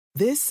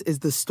This is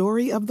the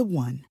story of the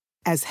one.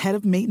 As head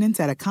of maintenance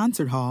at a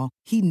concert hall,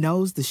 he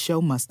knows the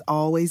show must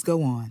always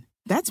go on.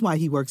 That's why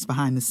he works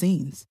behind the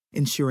scenes,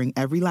 ensuring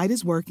every light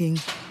is working,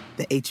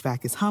 the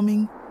HVAC is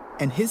humming,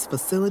 and his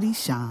facility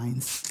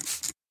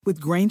shines. With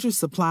Grainger's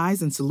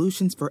supplies and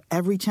solutions for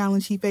every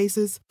challenge he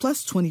faces,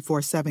 plus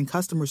 24/7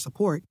 customer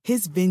support,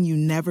 his venue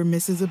never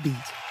misses a beat.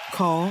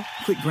 Call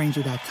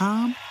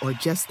quickgrainger.com or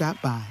just stop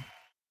by.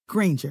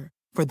 Grainger,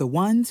 for the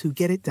ones who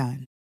get it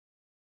done.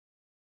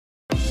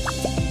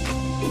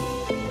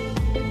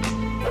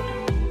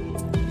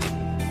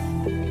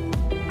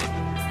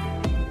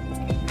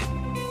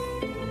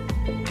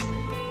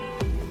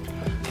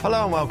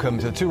 Hello and welcome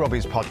to the Two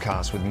Robbies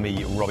podcast with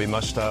me, Robbie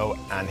Mustoe,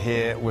 and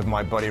here with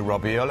my buddy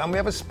Robbie Earle. And we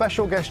have a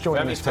special guest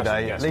joining us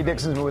today. Lee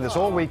Dixon's been with us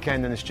all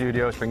weekend in the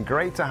studio. It's been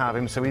great to have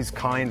him, so he's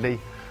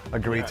kindly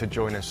agreed to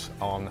join us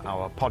on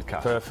our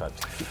podcast.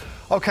 Perfect.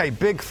 OK,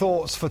 big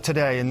thoughts for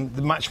today in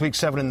the match week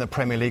 7 in the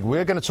Premier League.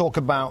 We're going to talk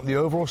about the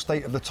overall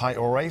state of the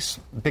title race,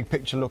 big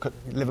picture look at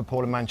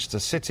Liverpool and Manchester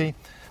City,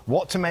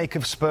 what to make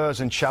of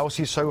Spurs and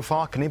Chelsea so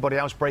far. Can anybody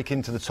else break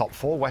into the top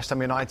 4? West Ham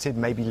United,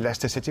 maybe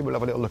Leicester City. We'll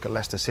have a little look at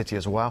Leicester City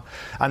as well.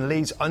 And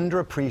Lee's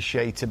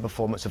underappreciated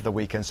performance of the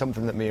weekend,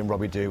 something that me and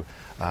Robbie do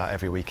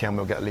every weekend.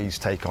 We'll get Lee's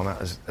take on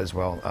that as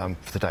well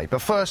for today.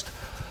 But first,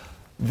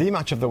 the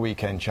match of the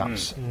weekend,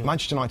 chaps.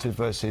 Manchester United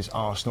versus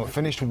Arsenal. It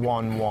finished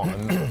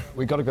 1-1.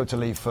 We've got to go to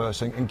Lee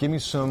first and give me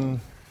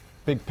some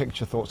big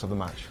picture thoughts of the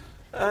match.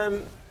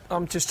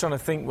 I'm just trying to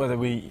think whether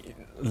we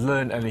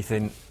learned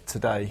anything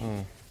today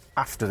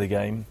after the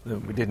game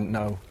that we didn't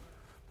know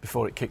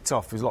before it kicked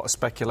off. There was a lot of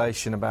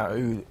speculation about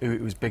who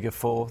it was bigger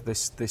for,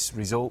 this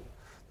result,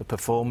 the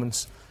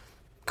performance.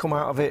 Come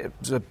out of it, it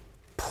was a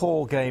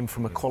poor game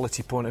from a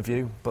quality point of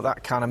view, but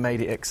that kind of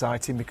made it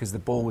exciting because the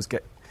ball was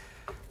get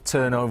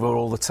turnover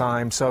all the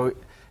time. So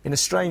in a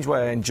strange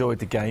way I enjoyed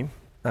the game,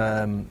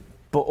 but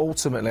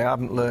ultimately I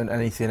haven't learned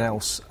anything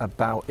else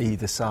about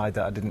either side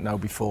that I didn't know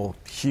before.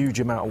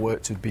 Huge amount of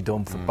work to be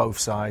done for both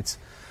sides.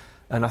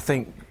 And I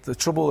think the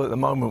trouble at the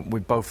moment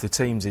with both the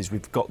teams is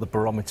we've got the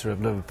barometer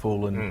of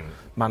Liverpool and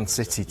Man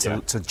City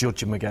to judge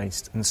them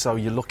against. And so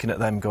you're looking at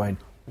them going,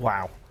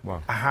 wow.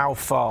 How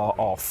far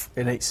off?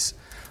 And it's,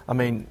 I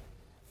mean,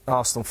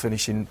 Arsenal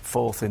finishing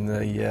 4th in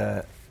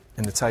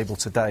the table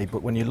today,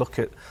 but when you look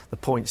at the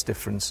points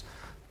difference,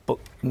 but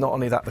not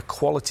only that, the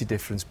quality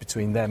difference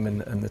between them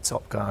and the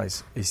top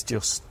guys is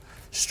just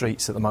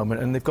streets at the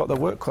moment. And they've got their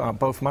work cut out,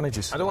 both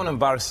managers. I don't want to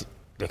embarrass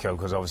Dicko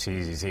because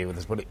obviously he's here with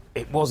us, but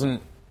it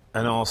wasn't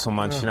an Arsenal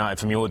Manchester United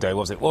from your day,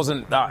 was it? It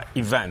wasn't that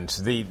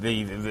event,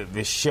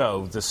 the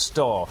show, the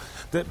star.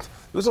 It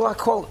was a lack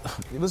of quality.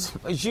 It was,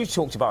 as you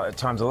talked about at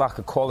times, a lack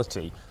of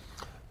quality.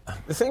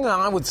 The thing that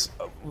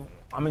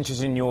I'm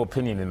interested in your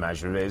opinion in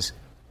measure is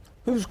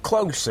who's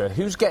closer,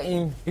 who's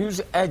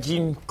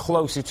edging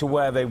closer to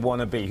where they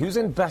want to be, who's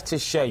in better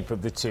shape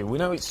of the two. We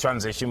know it's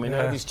transition, we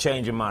know there's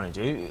change of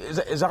manager.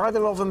 Is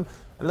either of them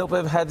a little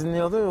bit ahead than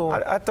the other? Or?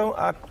 I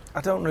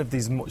don't know if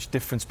there's much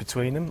difference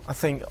between them. I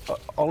think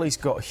Ollie's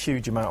got a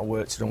huge amount of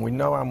work to do. We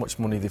know how much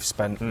money they've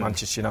spent,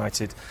 Manchester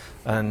United,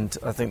 and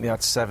I think they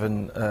had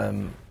seven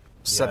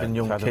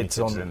young kids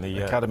on the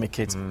academy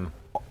kids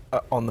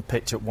on the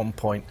pitch at one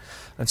point.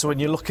 And so when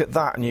you look at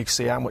that and you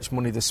see how much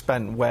money they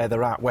spent, where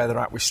they're at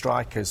with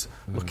strikers,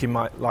 looking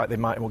like they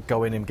might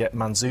go in and get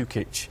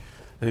Mandzukic,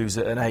 who's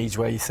at an age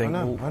where you think,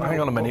 well, hang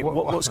on a minute,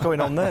 what's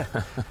going on there?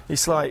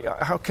 It's like,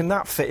 how can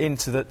that fit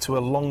into a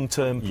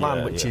long-term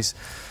plan, which is...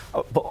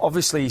 But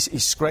obviously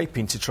he's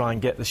scraping to try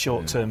and get the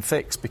short-term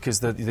fix because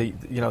the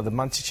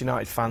Manchester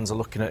United fans are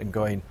looking at it and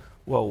going,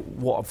 well,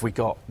 what have we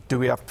got? Do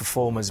we have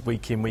performers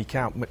week in, week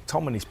out?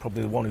 McTominay's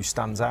probably the one who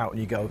stands out, and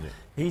you go,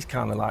 he's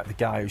kind of like the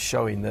guy who's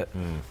showing that,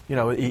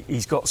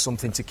 he's got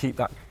something to keep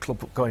that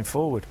club going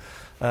forward.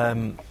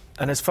 And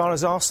as far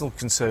as Arsenal are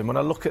concerned, when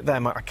I look at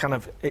them,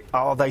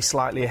 are they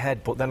slightly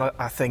ahead? But then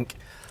I think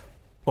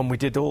when we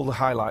did all the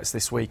highlights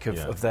this week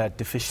of their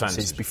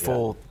deficiencies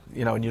before,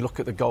 and you look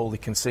at the goal they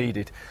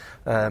conceded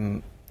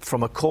from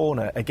a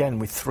corner, again,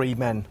 with 3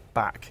 men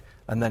back,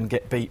 and then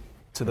get beat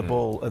to the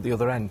ball at the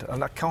other end.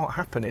 And that can't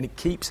happen, and it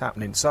keeps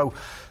happening. So,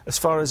 as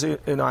far as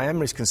Unai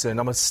Emery's concerned,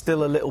 I'm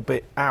still a little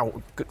bit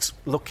out,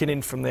 looking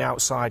in from the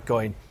outside,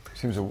 going...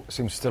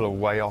 Seems still a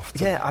way off.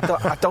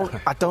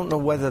 I don't know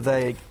whether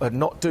they are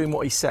not doing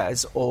what he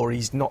says or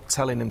he's not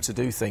telling them to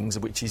do things,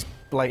 which is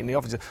blatantly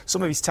obvious.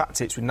 Some of his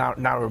tactics with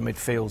narrow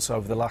midfields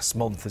over the last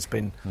month has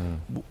been,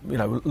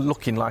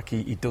 looking like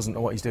he doesn't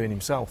know what he's doing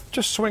himself.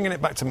 Just swinging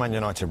it back to Man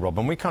United, Rob,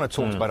 and we kind of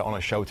talked about it on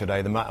a show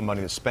today, the amount of money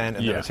that's spent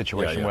and the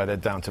situation where they're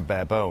down to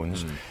bare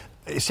bones.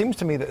 It seems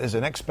to me that there's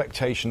an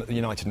expectation that the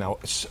United now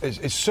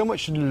is so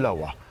much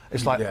lower.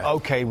 It's like,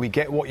 OK, we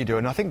get what you're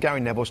doing. I think Gary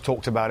Neville's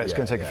talked about it. It's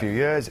going to take a few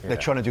years. They're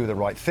trying to do the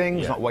right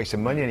things, not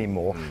wasting money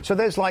anymore. So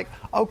there's like,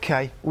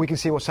 OK, we can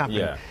see what's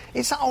happening.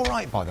 Is that all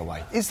right, by the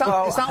way? Is that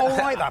all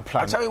right, that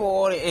plan? I'll tell you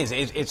what it is.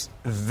 It's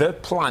the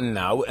plan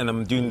now, and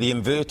I'm doing the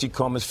inverted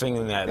commas thing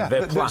in there.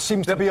 The plan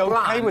seems to be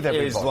OK with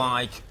everybody. Is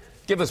like,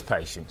 give us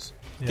patience,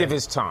 give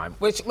us time.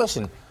 Which,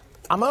 listen,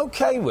 I'm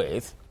OK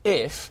with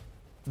if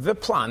the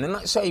plan, and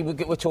let's say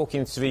we're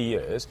talking 3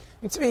 years,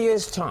 in 3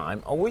 years'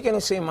 time, are we going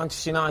to see a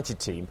Manchester United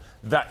team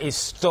that is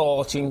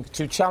starting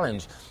to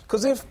challenge?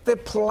 Because if the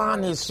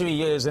plan is 3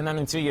 years and then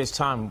in 3 years'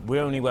 time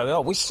we're only where we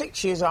are, we're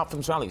 6 years out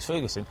from Sir Alex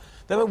Ferguson,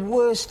 they're a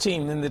worse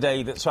team than the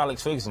day that Sir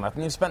Alex Ferguson left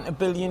and they've spent $1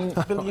 billion.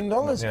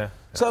 Yeah.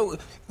 So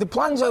the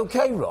plan's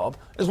OK, Rob,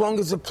 as long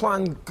as the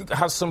plan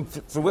has some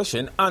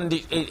fruition and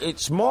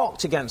it's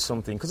marked against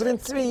something. Because if in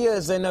 3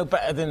 years they're no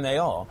better than they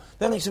are,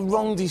 then it's a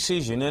wrong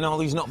decision and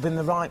Ollie's not been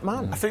the right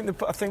man. I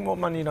think what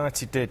Man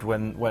United did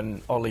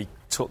when Ollie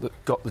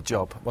got the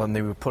job, when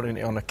they were putting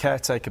it on a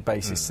caretaker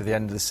basis to the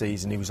end of the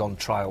season, he was on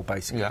trial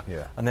basically.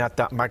 Yeah. And they had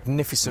that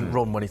magnificent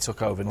run when he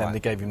took over, and then they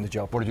gave him the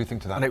job. What did you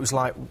think to that? And it was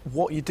like,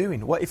 what are you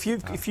doing? What if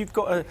you've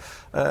got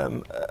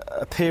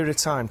a period of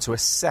time to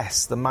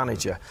assess the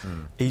manager?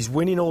 He's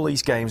winning all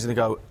these games, and they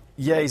go,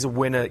 yeah, he's a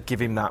winner, give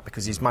him that,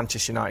 because he's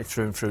Manchester United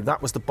through and through.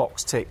 That was the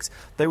box ticked.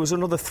 There was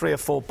another 3 or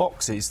 4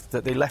 boxes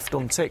that they left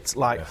unticked,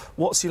 like,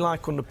 what's he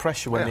like under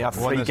pressure when they have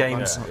 3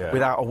 games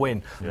without a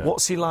win? Yeah.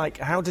 What's he like?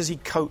 How does he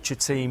coach a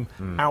team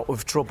out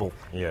of trouble?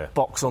 Yeah.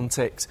 Box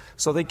unticked.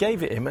 So they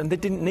gave it him, and they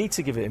didn't need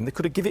to give it him. They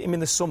could have given it him in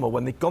the summer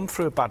when they'd gone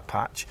through a bad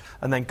patch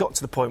and then got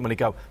to the point when they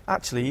go,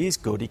 actually, he is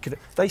good.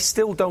 They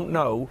still don't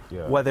know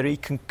whether he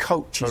can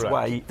coach his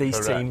way, these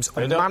teams,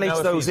 and manage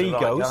those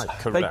egos.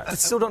 They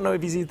still don't know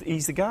if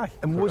he's the guy.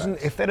 And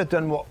if they'd have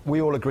done what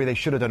we all agree they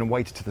should have done and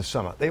waited to the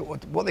summer,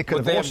 what they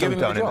could have also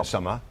done in the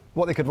summer,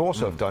 what they could have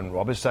also have done,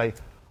 Rob, is say,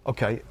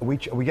 OK, are we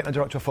getting a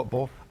director of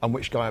football, and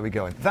which guy are we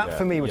going? That,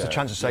 for me, was a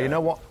chance to say, you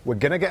know what, we're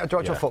going to get a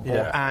director of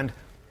football, and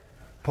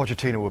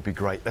Pochettino would be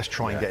great. Let's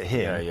try and get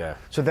him.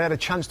 So they had a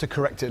chance to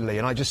correct it, Lee,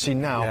 and I just see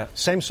now,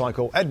 same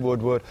cycle, Ed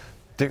Woodward,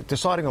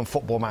 deciding on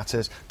football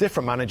matters,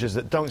 different managers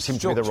that don't seem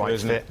to be the right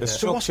fit. The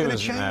structure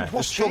isn't there.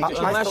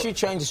 Unless you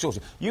change the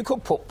structure. You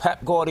could put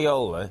Pep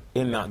Guardiola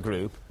in that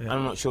group, and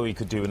I'm not sure he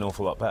could do an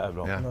awful lot better,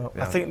 Rob.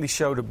 I think they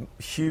showed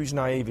a huge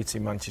naivety,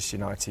 Manchester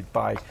United,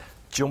 by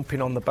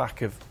jumping on the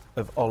back of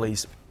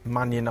Ollie's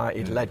Man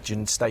United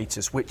legend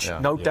status, which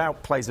no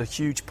doubt plays a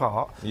huge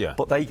part,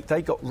 but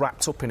they got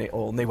wrapped up in it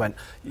all, and they went,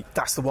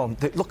 that's the one.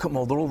 Look at them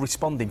all, they're all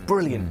responding.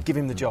 Brilliant, give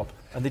him the job.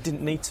 And they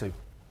didn't need to.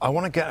 I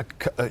want to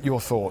get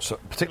your thoughts,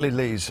 particularly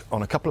Lee's,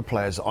 on a couple of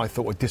players that I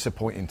thought were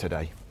disappointing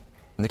today.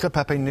 Nicola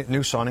Pepe,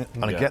 new signing,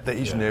 and I get that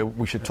he's new.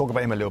 We should talk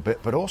about him a little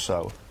bit, but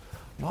also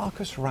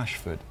Marcus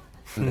Rashford.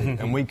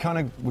 And we kind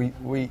of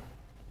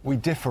we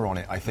differ on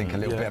it, I think, a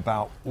little bit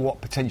about what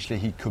potentially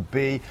he could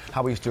be,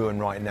 how he's doing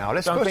right now.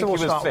 Let's start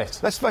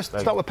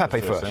with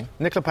Pepe first.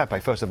 Nicola Pepe,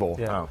 first of all.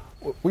 Yeah.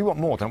 We want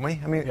more, don't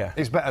we? I mean,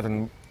 he's better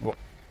than what.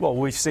 Well,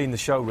 we've seen the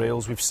show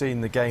reels, we've seen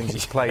the games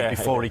he's played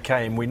before he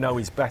came. We know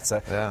he's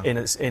better in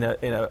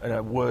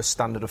a worse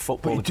standard of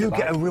football. But you do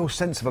get a real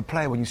sense of a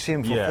player when you see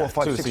him for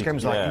 4, 5, 6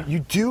 games. Like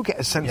you do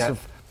get a sense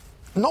of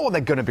not what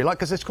they're going to be like,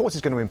 because of course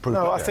he's going to improve.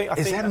 No, I think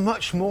is there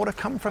much more to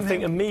come from him? I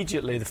think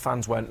immediately the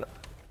fans went.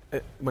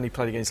 When he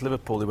played against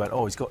Liverpool, they went,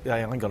 he's got.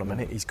 Hang on a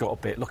minute, he's got a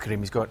bit. Look at him,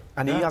 he's got,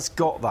 and he has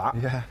got that.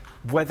 Yeah.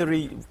 Whether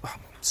he,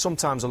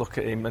 sometimes I look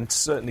at him, and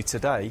certainly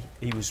today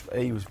he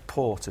was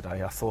poor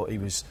today. I thought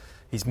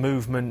his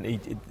movement,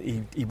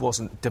 he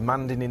wasn't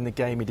demanding in the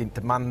game. He didn't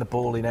demand the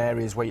ball in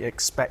areas where you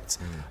expect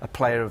a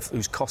player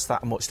who's cost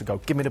that much to go,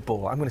 give me the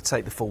ball, I'm going to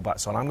take the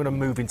full-backs on, I'm going to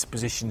move into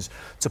positions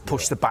to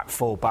push the back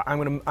full-back,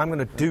 I'm going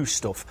to do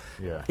stuff.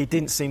 Yeah. He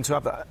didn't seem to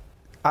have that.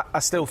 I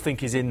still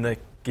think he's in the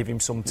give him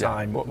some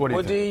time. What do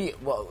you think?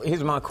 Well,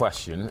 here's my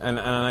question, and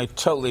I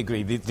totally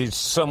agree. There's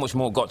so much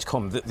more got to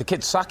come. The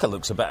kid Saka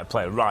looks a better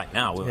player right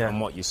now than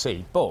what you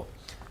see, but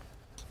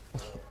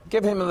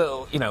give him a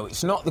little,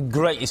 it's not the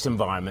greatest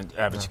environment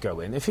ever to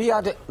go in. If he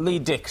had Lee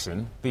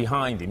Dixon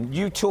behind him,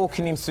 you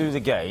talking him through the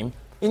game,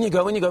 in you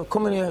go,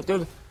 come in here.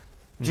 Do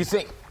you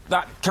think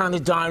that kind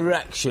of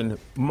direction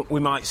we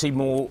might see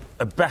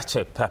a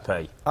better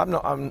Pepe?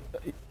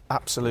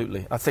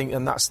 Absolutely. I think,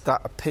 and that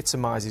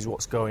epitomises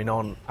what's going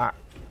on at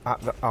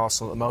the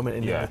Arsenal at the moment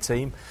in the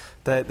team.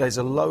 There's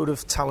a load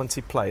of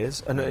talented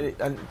players,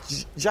 and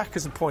Jack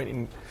has a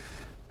point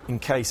in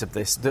case of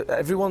this, that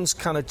everyone's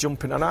kind of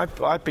jumping, and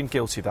I've been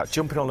guilty of that,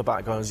 jumping on the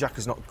back, going,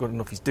 Xhaka's not good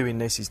enough, he's doing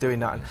this, he's doing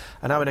that,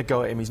 and having a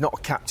go at him, he's not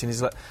a captain,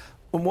 he's like.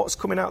 And what's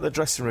coming out of the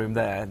dressing room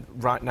there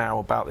right now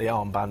about the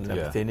armband and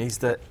everything is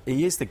that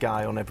he is the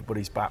guy on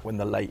everybody's back when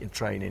they're late in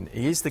training.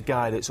 He is the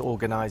guy that's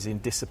organising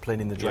discipline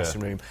in the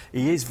dressing room.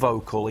 He is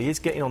vocal. He is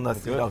getting on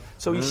the...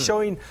 So he's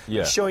showing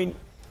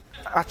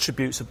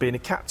attributes of being a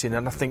captain,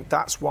 and I think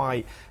that's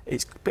why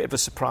it's a bit of a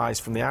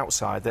surprise from the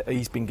outside that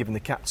he's been given the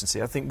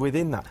captaincy. I think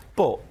within that.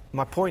 But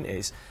my point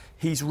is,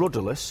 he's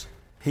rudderless.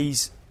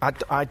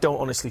 I don't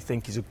honestly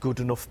think he's a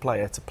good enough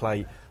player to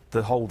play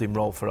the holding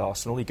role for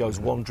Arsenal. He goes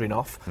wandering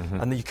off,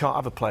 and you can't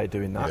have a player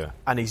doing that. Yeah.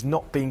 And he's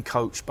not being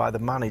coached by the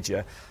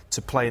manager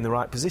to play in the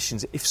right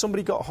positions. If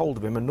somebody got hold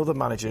of him, another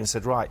manager, and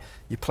said, right,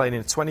 you're playing in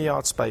a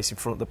 20-yard space in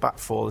front of the back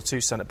four, the two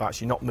centre-backs,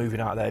 you're not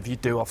moving out there. If you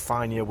do, I'll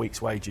fine you a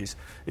week's wages.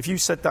 If you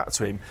said that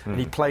to him and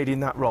he played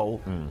in that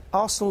role,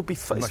 Arsenal would be...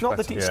 It's not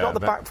the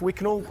back... We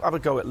can all have a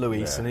go at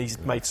Luis, and he's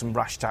made some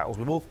rash tackles.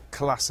 We've all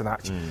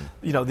Kolasinac.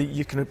 You know,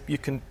 you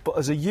can... But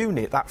as a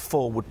unit, that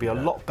four would be a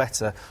lot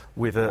better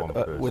with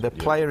a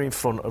player in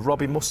front, a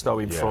Robbie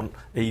Mustoe in front,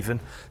 even,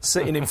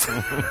 sitting in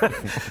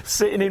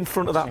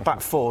front of that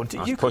back four.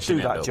 You could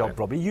do that job,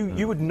 Robbie.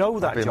 You would know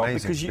that job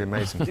amazing. because you... It'd be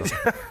amazing.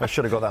 I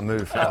should have got that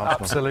move.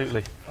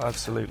 Absolutely.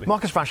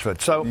 Marcus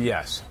Rashford. So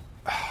Yes.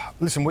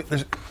 listen,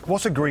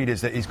 what's agreed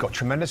is that he's got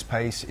tremendous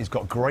pace, he's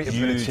got great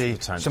ability,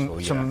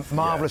 some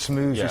marvellous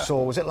moves we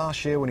saw. Was it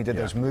last year when he did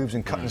those moves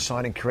and cut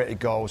inside and created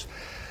goals?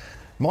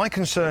 My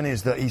concern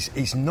is that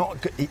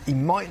he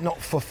might not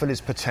fulfil his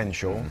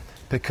potential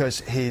because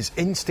his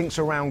instincts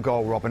around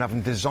goal, Rob, and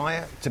having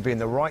desire to be in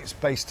the right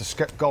space to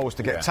get goals,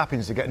 to get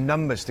tap-ins, to get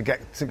numbers,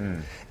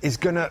 is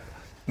going to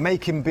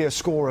make him be a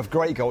scorer of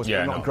great goals,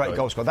 but not a great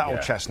goal scorer. That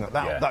old chestnut,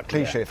 that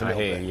cliche for a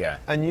little bit. Yeah.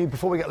 And you,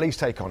 before we get Lee's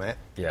take on it,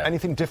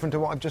 anything different to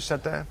what I've just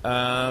said there?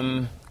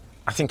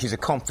 I think he's a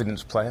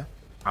confidence player.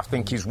 I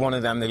think he's one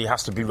of them that he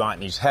has to be right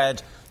in his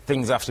head.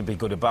 Things have to be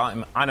good about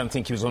him. I don't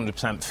think he was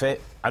 100%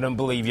 fit. I don't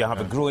believe you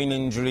have a groin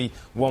injury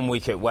 1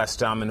 week at West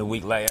Ham and a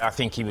week later. I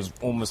think he was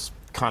almost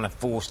kind of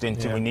forced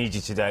into, we need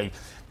you today.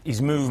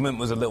 His movement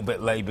was a little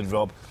bit laboured,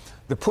 Rob.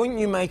 The point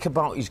you make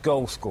about his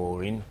goal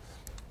scoring,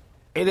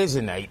 it is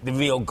innate. The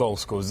real goal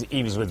scorers,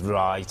 he was with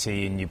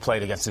Wrighty and you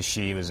played against the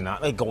Shearers and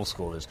that, they're goal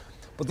scorers.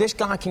 But this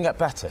guy can get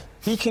better.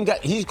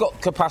 He's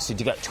got capacity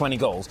to get 20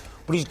 goals,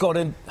 but he's got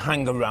to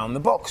hang around the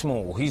box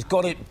more. He's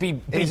got to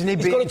be... Isn't he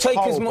being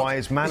told by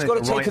his manager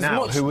right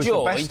now who was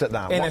the best at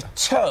that? In a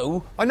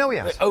toe... I know he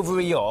has. ...over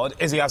a yard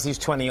as he has his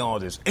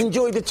 20-yarders.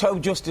 Enjoy the toe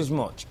just as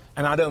much.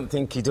 And I don't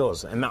think he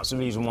does. And that's the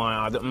reason why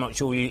I'm not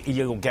sure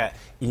he'll get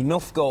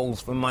enough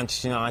goals from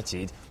Manchester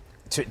United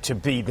to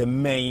be the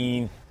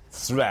main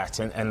threat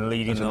and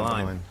leading the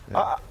line.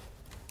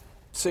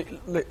 See,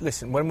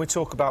 listen, when we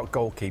talk about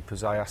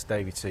goalkeepers, I asked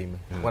David Seaman.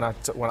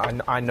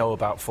 When I know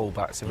about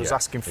fullbacks, if I was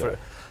asking for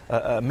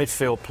a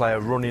midfield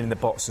player running in the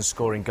box and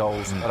scoring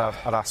goals,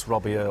 I'd ask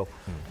Robbie Earle.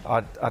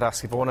 I'd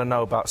ask if I want to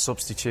know about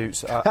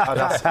substitutes. I'd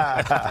ask...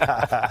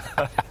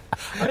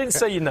 I didn't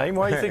say your name.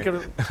 Why are you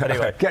thinking?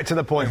 Anyway, get to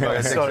the point.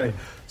 Sorry.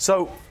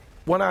 So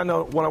when I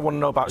want to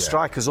know about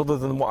strikers, other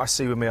than what I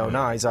see with my own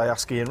eyes, I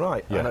ask Ian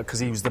Wright because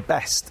he was the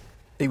best.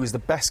 He was the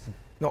best.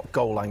 Not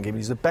goal line game,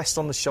 he's the best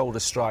on the shoulder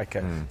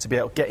striker to be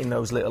able to get in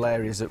those little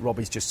areas that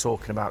Robbie's just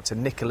talking about, to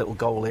nick a little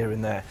goal here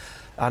and there.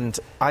 And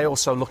I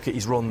also look at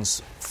his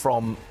runs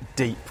from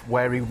deep,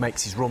 where he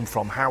makes his run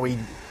from, how he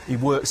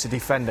works a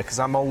defender, because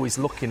I'm always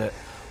looking at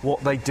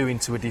what they do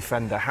into a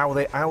defender,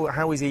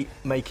 how is he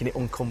making it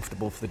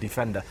uncomfortable for the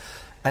defender.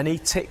 And he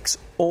ticks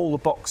all the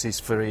boxes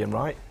for Ian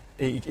Wright.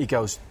 He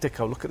goes,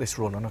 Dicko, look at this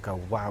run. And I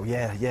go, wow,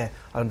 yeah,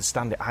 I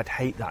understand it. I'd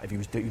hate that if he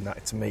was doing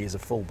that to me as a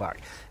full-back,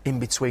 in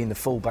between the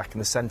full-back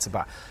and the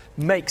centre-back.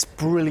 Makes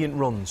brilliant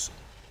runs.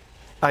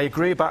 I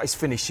agree about his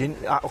finishing.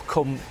 That'll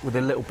come with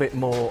a little bit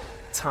more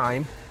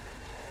time.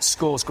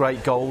 Scores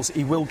great goals.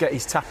 He will get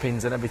his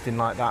tap-ins and everything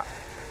like that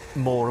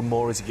more and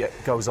more as he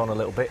goes on a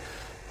little bit.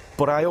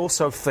 But I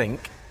also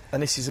think,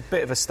 and this is a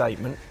bit of a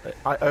statement,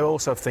 I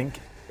also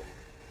think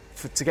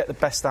to get the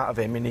best out of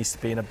him, he needs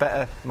to be in a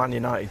better Man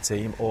United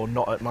team or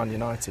not at Man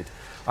United.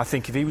 I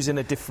think if he was in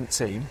a different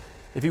team,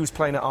 if he was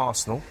playing at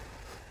Arsenal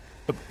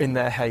in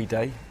their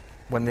heyday,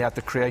 when they had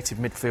the creative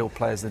midfield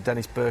players, the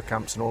Dennis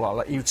Bergkamps and all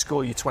that, he would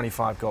score you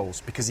 25 goals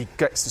because he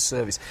gets the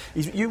service.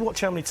 You watch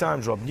how many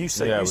times, Rob, you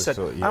said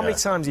how many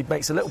times he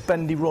makes a little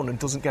bendy run and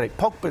doesn't get it.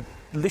 Pogba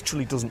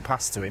literally doesn't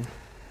pass to him.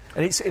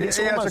 And he has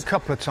a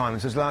couple of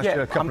times. There's last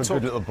year a couple of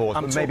good little balls,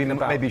 but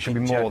maybe he should be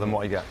more than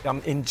what he gets.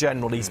 In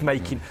general, he's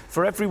making...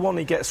 For every one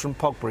he gets from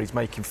Pogba, he's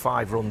making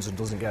 5 runs and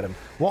doesn't get them.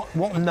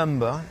 What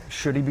number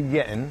should he be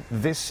getting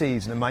this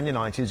season at Man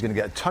United? He's going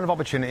to get a ton of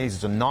opportunities.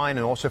 There's a 9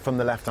 and also from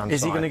the left-hand side.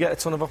 Is he going to get a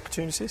ton of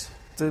opportunities?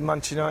 Did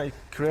Manchester United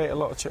create a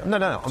lot of chances? No,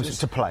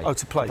 to play. Oh,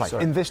 to play,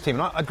 sorry. In this team.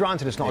 And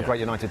granted, it's not a great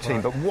United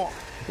team, but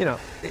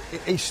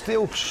he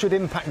still should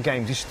impact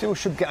games. He still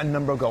should get a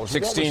number of goals.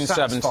 16,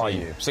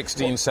 17.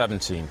 16,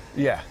 17.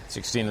 Yeah.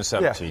 16 and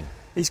 17. Yeah.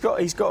 He's got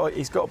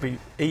to be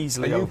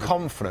easily. Are you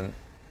confident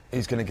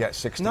he's going to get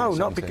 16? No,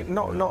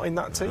 not in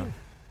that team. No.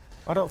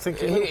 I don't think.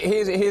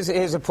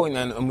 Here's a point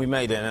then, and we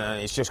made it,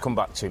 and it's just come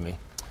back to me.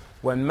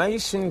 When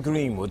Mason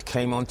Greenwood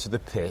came onto the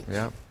pitch.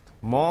 Yeah.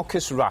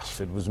 Marcus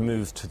Rashford was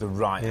moved to the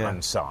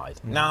right-hand side.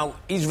 Now,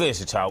 he's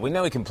versatile. We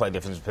know he can play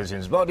different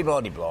positions, blah,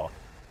 blah, blah, blah.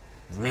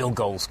 Real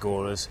goal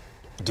scorers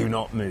do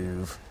not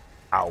move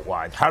out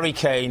wide. Harry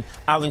Kane,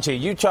 Alan Shearer,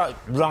 you try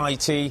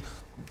Wrighty,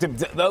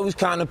 those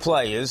kind of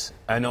players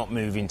are not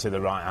moving to the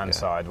right-hand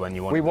side when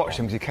you want. We watched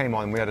him as he came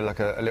on. We had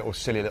a little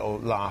silly little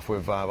laugh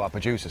with our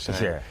producer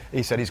saying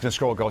he said he's going to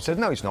score a goal. I said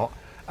no, he's not.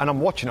 And I'm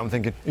watching it, I'm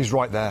thinking, he's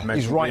right there.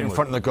 He's right in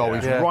front of the goal.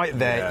 He's right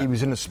there. Yeah. He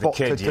was in a spot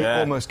to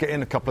almost get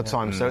in a couple of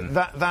times. So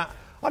that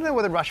I don't know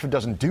whether Rashford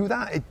doesn't do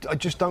that. I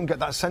just don't get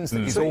that sense that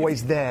he's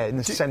always there in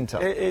the centre.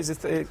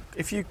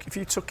 If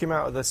you took him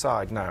out of the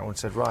side now and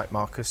said, right,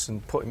 Marcus,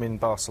 and put him in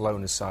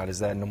Barcelona's side as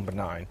their number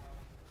 9,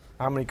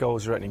 how many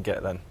goals do you reckon he'd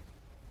get then?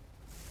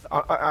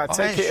 I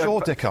take it.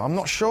 Sure, Dicker. I'm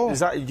not sure.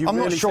 I'm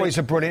not sure he's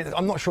a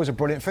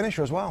brilliant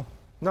finisher as well.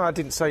 No, I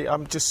didn't say.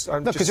 I'm just.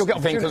 Because he'll get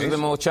opportunities. Because of the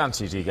more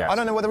chances he gets. I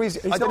don't know whether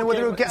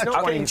he'll get a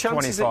 20,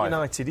 chances 25. at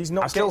United. He's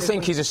not. I still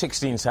think he's a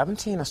 16,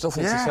 17. I still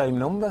think it's the same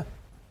number.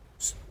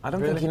 I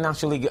don't think he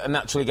naturally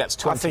gets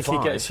 25.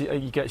 I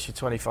think he gets you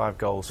 25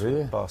 goals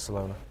for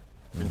Barcelona.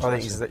 I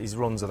think his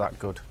runs are that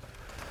good.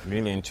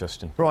 Really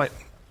interesting. Right.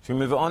 Should we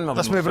move it on?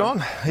 Let's move it on.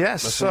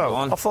 Yes.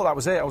 I thought that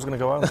was it. I was going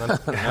to go home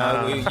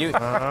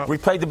then. We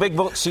paid the big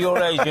bucks to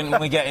your agent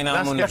and we're getting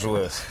our money's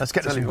worth. Let's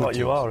get to some good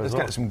teams. Let's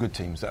get to some good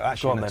teams that are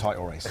actually in the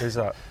title race. Who's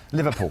that?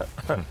 Liverpool.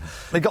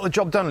 They got the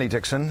job done, Lee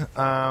Dixon.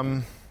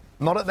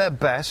 Not at their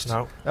best.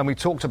 No. And we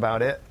talked about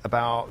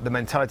the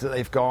mentality that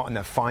they've got, and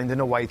they're finding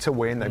a way to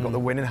win. They've got the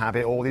winning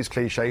habit, all these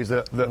cliches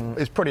that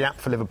is pretty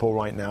apt for Liverpool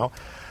right now.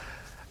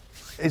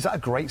 Is that a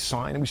great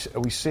sign? Are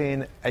we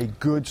seeing a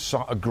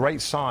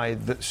great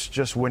side that's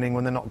just winning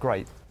when they're not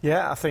great?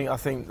 Yeah, I think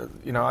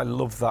I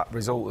love that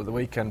result at the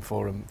weekend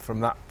for them. From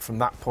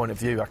that point of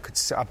view,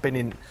 I've been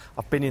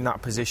in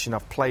that position.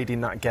 I've played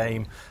in that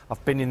game.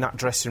 I've been in that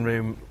dressing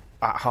room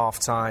at half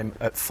time,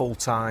 at full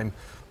time.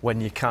 When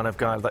you kind of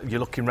go, you're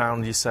looking around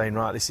and you're saying,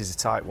 right, this is a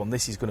tight one.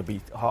 This is going to be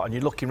hard. And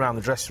you're looking around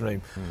the dressing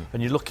room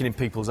and you're looking in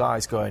people's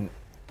eyes, going,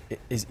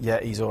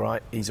 he's all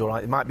right. He's all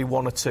right. It might be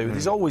one or two.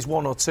 There's always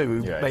one or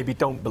two who maybe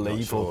don't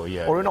believe or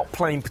are not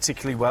playing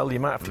particularly well. You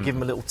might have to give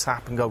them a little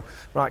tap and go,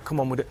 right, come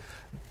on with it.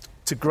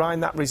 To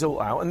grind that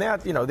result out, and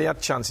they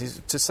had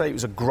chances. To say it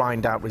was a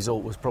grind out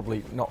result was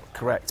probably not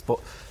correct,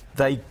 but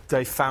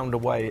they found a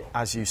way,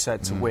 as you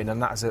said, to win,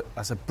 and that's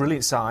a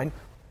brilliant sign.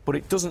 But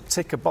it doesn't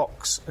tick a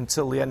box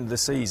until the end of the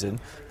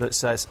season that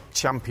says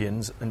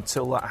champions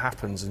until that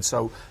happens, and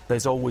so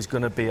there's always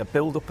going to be a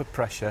build-up of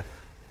pressure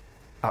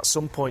at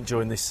some point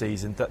during this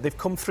season. That they've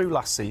come through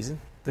last season.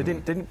 They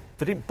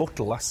didn't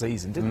buckle last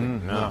season, did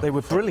they? No. They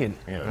were brilliant.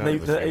 Yeah,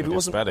 it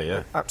wasn't better,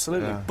 yeah.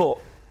 Absolutely. Yeah. But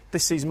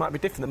this season might be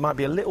different. There might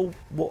be a little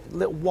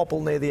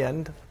wobble near the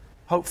end.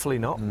 Hopefully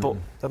not, but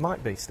there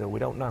might be still. We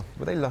don't know.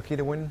 Were they lucky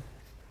to win?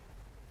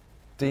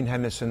 Dean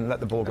Henderson let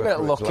the ball go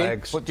through his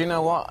legs. But do you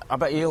know what? I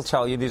bet he'll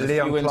tell you there's a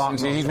few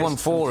instances. He's won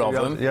 4 of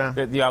them. Yeah.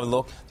 You have a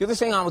look. The other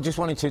thing I just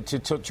wanted to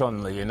touch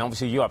on, Lee, and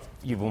obviously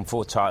you've won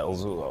 4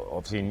 titles,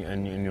 obviously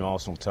in your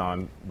Arsenal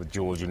time with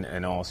George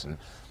and Arsenal.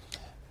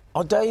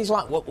 Are days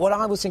like what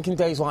I was thinking?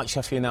 Days like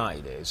Sheffield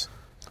United is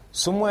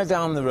somewhere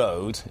down the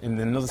road in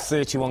another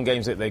 31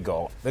 games that they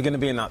got, they're going to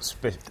be in that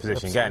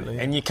position again,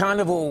 and you kind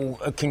of all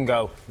can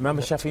go.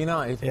 Remember Sheffield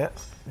United? Yeah.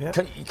 Yeah.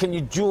 Can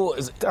you draw?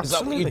 Is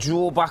that what you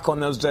draw back on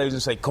those days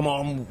and say, "Come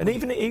on"? And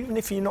even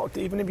if you're not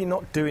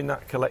doing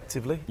that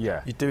collectively,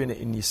 you're doing it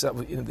in yourself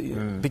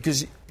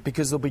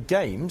because there'll be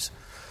games,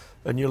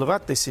 and you'll have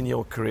had this in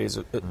your careers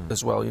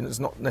as well. It's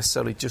not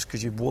necessarily just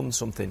because you've won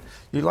something.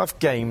 You'll have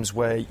games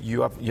where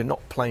you're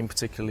not playing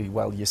particularly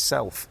well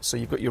yourself. So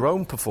you've got your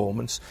own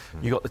performance,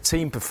 you've got the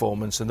team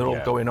performance, and they're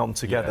all going on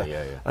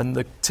together. And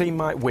the team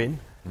might win.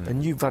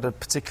 And you've had a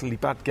particularly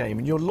bad game,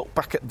 and you'll look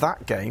back at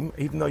that game,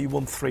 even though you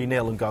won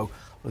 3-0, and go,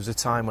 there was a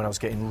time when I was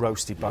getting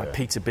roasted by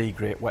Peter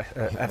Beagrie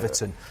at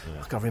Everton.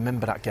 I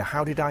remember that game.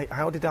 How did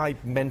I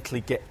mentally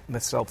get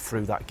myself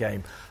through that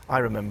game? I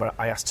remember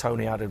I asked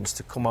Tony Adams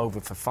to come over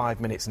for 5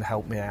 minutes and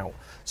help me out.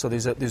 So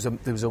there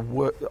was a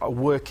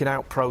working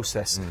out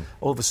process.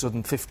 All of a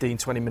sudden, 15,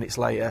 20 minutes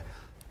later,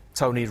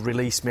 Tony had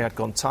released me. I'd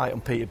gone tight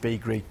on Peter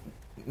Beagrie.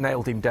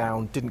 Nailed him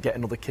down, didn't get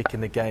another kick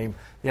in the game.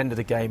 The end of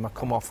the game, I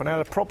come off, and I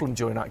had a problem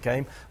during that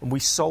game, and we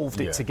solved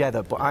it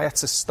together. But I had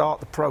to start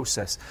the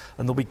process,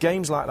 and there'll be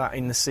games like that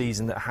in the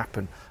season that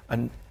happen,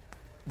 and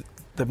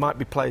there might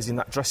be players in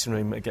that dressing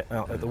room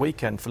at the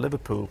weekend for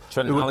Liverpool.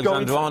 Trent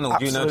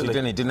Alexander-Arnold, you noticed,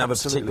 didn't he? Didn't have a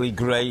particularly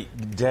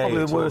great day.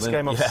 Probably the worst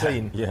game I've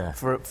seen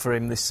for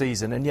him this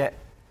season, and yet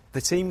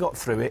the team got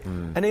through it,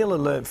 and he'll have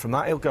learned from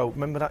that. He'll go,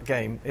 remember that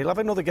game? He'll have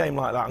another game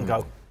like that and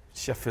go,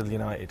 Sheffield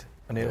United,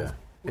 and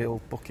he'll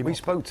book him up. We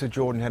spoke to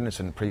Jordan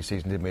Henderson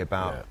pre-season, didn't we,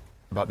 about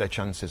their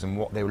chances and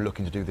what they were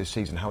looking to do this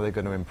season, how they're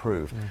going to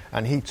improve.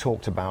 And he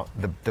talked about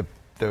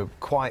the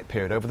quiet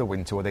period over the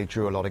winter where they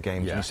drew a lot of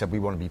games, and he said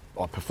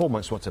our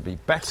performance wants to be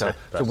better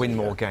to win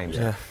more games.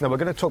 Now, we're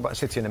going to talk about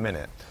City in a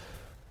minute.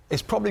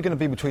 It's probably going to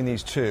be between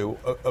these two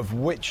of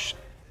which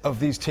of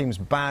these teams'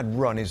 bad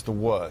run is the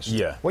worst.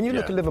 When you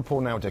look at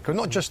Liverpool now, Dick,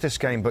 not just this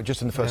game, but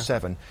just in the first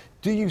 7,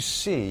 do you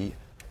see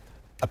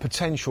a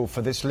potential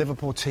for this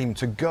Liverpool team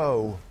to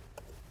go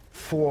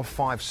 4,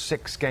 5,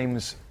 6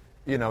 games,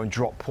 and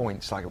drop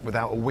points, like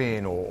without a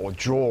win or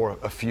draw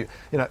a few,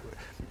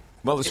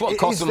 Well, it's what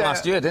cost them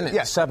last year, didn't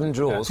it? 7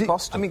 draws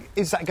cost them. I mean,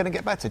 is that going to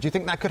get better? Do you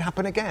think that could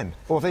happen again?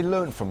 Or have they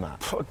learned from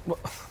that?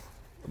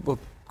 Well,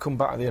 come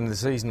back at the end of the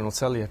season and I'll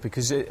tell you,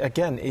 because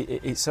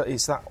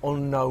it's that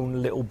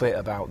unknown little bit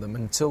about them.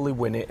 Until they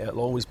win it, it'll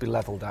always be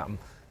levelled at them.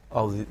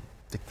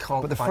 They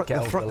can't quite get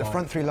over the line. The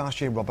front three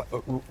last year, Rob,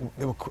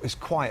 it's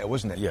quieter,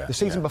 wasn't it? Yeah. The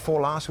season before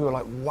last, we were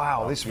like,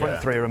 wow, this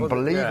front three are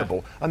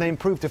unbelievable. And they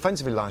improved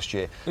defensively last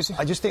year.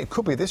 I just think it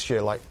could be this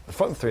year, like, the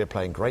front three are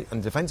playing great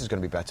and defence is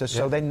going to be better,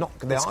 so they are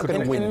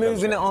going to win. In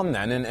moving it on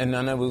then, and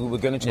I know we're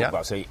going to talk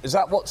about City, is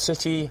that what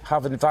City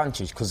have an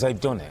advantage? Because they've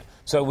done it.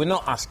 So we're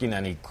not asking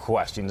any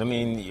questions. I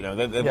mean, you know,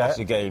 they've lost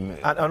the game.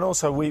 And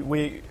also,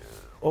 we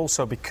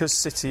also, because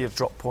City have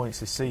dropped points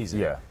this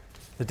season,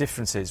 the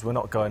difference is we're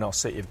not going,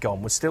 City have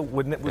gone. We're still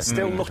looking at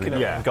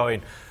them and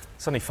going,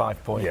 it's only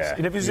 5 points. Yeah.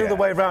 And if it's the other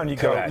way around, you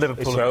go,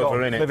 Liverpool have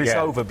gone. It's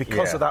over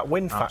because of that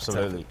win factor.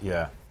 Absolutely,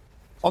 yeah.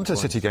 On to the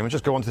City game. We'll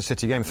just go on to the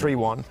City game.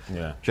 3-1.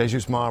 Yeah.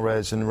 Jesus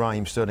Mahrez and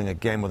Raheem Sterling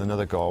again with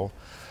another goal.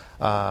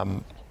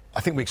 I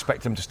think we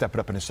expect them to step it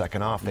up in the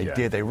second half. They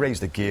did. They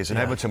raised the gears, and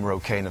Everton were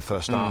OK in the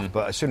first half.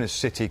 But as soon as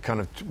City kind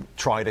of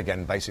tried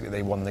again, basically,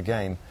 they won the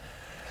game.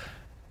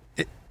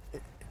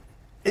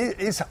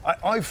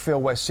 I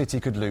feel where City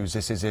could lose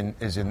this is in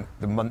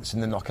the months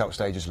in the knockout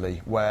stages,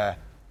 Lee, where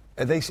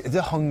is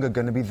the hunger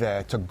going to be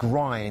there to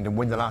grind and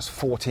win the last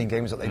 14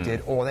 games that they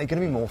did, or are they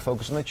going to be more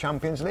focused on the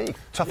Champions League?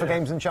 Tougher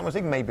games in the Champions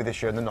League maybe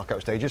this year in the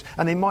knockout stages,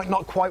 and they might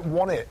not quite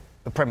want it,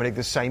 the Premier League,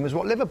 the same as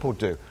what Liverpool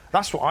do.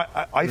 That's what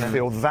I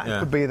feel that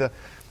could be the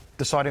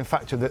deciding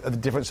factor, the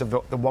difference of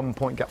the 1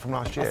 point gap from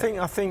last year. I think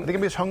are they going to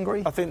be as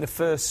hungry? I think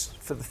for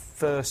the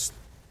first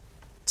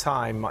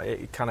time,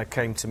 it kind of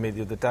came to me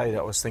the other day that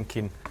I was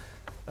thinking,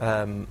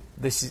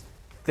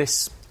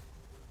 this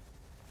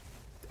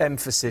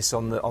emphasis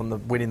on the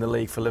winning the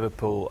league for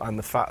Liverpool and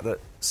the fact that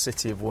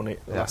City have won it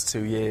the last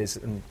 2 years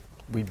and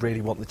we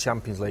really want the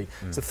Champions League.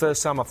 It's the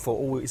first time I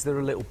thought, is there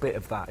a little bit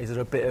of that? Is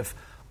there a bit of,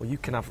 well, you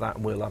can have that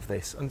and we'll have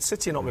this? And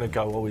City are not going to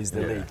go always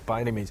the league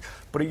by any means,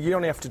 but you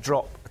only have to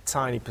drop a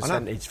tiny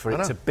percentage for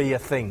it to be a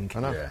thing.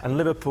 And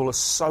Liverpool are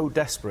so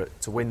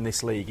desperate to win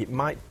this league, it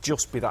might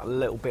just be that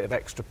little bit of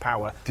extra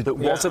power that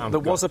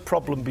was a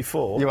problem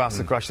before. You asked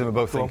the question we're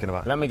both thinking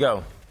about. Let me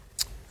go.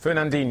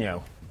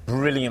 Fernandinho,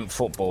 brilliant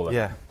footballer.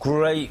 Yeah.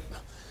 Great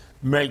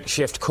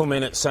makeshift come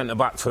in at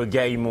centre-back for a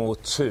game or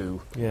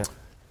two. Yeah.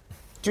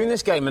 During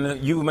this game,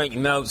 and you were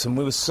making notes, and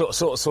we were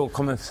sort of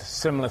coming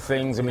similar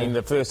things. I mean,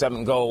 the first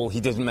Everton goal, he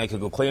didn't make a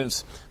good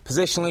clearance.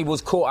 Positionally,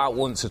 was caught out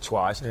once or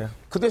twice. Yeah.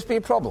 Could this be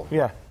a problem?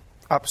 Yeah,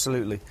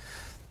 absolutely.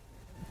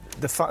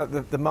 The fact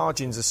that the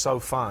margins are so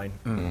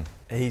fine.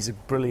 He's a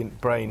brilliant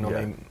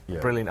brain.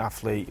 Brilliant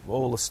athlete.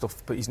 All the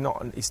stuff, but it's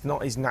not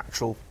his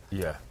natural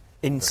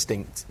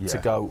instinct to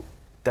go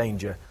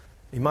danger.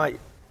 He might.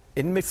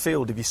 In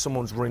midfield, if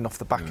someone's running off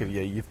the back of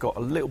you, you've got a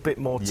little bit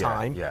more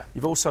time.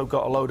 You've also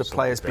got a load of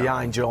players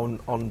behind you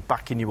on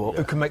backing you up.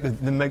 Who can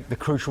make the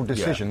crucial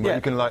decision where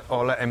you can let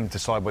him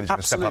decide whether he's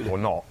going to step up or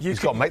not. He's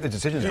got to make the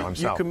decisions himself.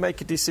 You can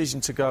make a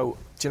decision to go,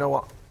 do you know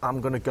what,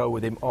 I'm going to go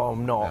with him or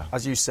I'm not,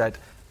 as you said,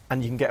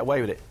 and you can get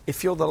away with it.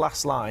 If you're the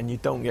last line, you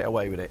don't get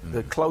away with it.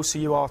 The closer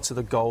you are to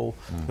the goal,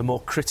 the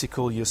more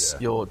critical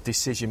your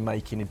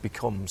decision-making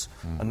becomes.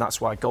 And that's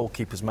why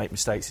goalkeepers make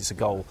mistakes, it's a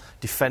goal.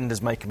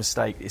 Defenders make a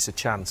mistake, it's a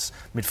chance.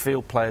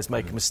 Midfield players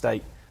make a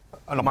mistake,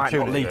 it might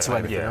not lead to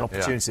anything, an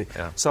opportunity.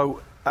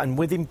 So, and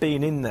with him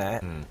being in there,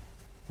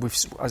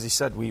 as he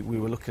said, we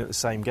were looking at the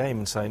same game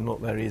and saying,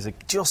 look, there he is,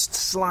 just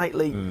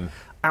slightly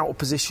out of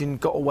position,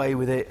 got away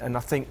with it, and I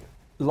think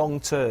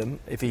long-term,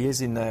 if he is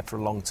in there for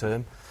a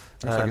long-term,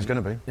 looks like he's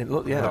going to be.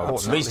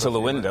 At least till the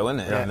window, isn't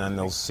it? Yeah. And then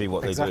they'll see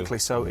what they do. Exactly,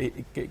 so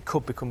it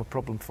could become a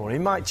problem for him.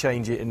 He might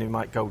change it and he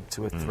might go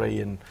to a 3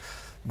 and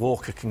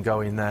Walker can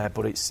go in there,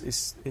 but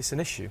it's an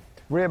issue.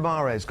 Riyad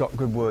Mahrez got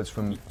good words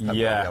from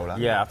Guardiola.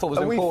 I thought it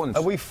was important.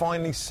 Are we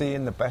finally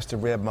seeing the best of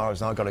Riyad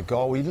Mahrez now? Got a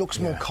goal. He looks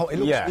more. He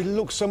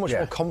looks so much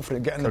more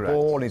confident getting the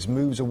ball, and his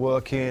moves are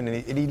working,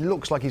 and he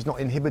looks like he's not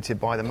inhibited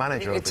by the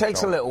manager. It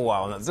takes a little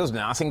while, doesn't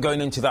it? I think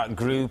going into that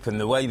group and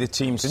the way the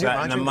team's set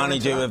and the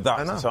manager of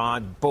that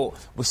side. But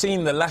we're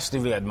seeing the Leicester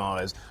Riyad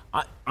Mahrez.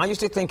 I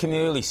used to think in the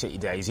early City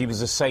days he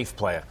was a safe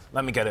player.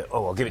 Let me get it.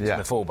 I'll give it to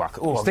the fullback.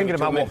 He's thinking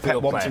about what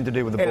Pep wants him to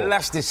do with the ball. In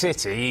Leicester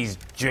City, he's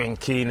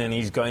drinking and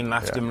he's going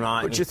left and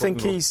right. But do you think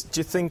he's?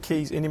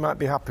 And he might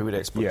be happy with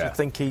it. But do you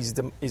think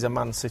he's a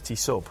Man City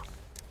sub?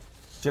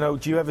 Do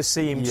you ever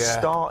see him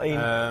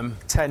starting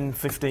 10,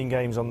 15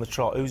 games on the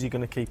trot? Who's he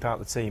going to keep out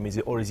the team? Is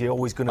he always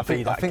going to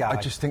be that guy? I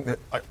just think that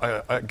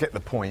I get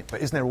the point,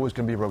 but isn't there always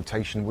going to be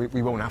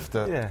I won't have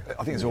to. Yeah.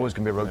 I think there's always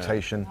going to be a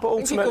rotation. But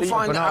ultimately,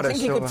 I think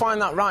he could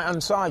find that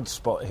right-hand side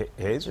spot.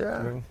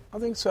 I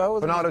think so.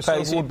 Bernardo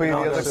Silva would be the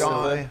other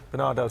guy.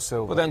 Bernardo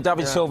Silva. But then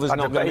David Silva's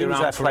not going to be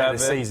around forever.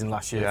 This season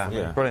last year.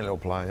 Brilliant little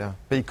player. Yeah,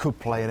 but he could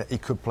play in a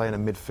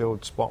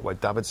midfield spot where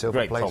David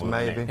Silva plays.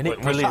 Maybe.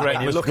 Which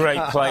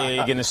great player are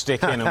you going to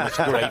stick in, and which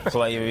great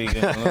player are you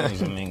going to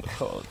lose? I mean,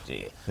 oh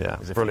dear. Yeah,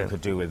 there's brilliant.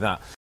 Could do with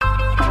that.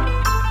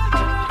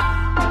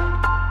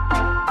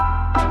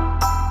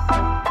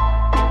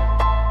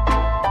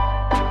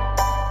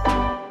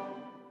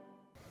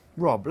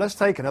 Rob, let's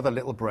take another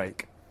little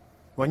break.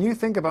 When you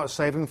think about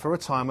saving for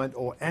retirement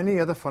or any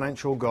other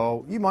financial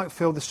goal, you might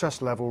feel the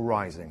stress level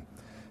rising.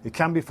 It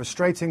can be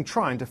frustrating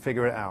trying to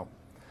figure it out.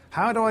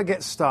 How do I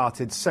get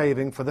started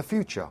saving for the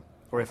future?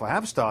 Or if I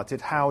have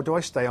started, how do I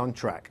stay on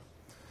track?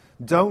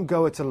 Don't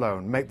go it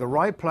alone. Make the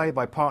right play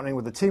by partnering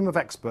with a team of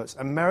experts.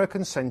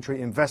 American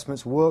Century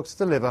Investments works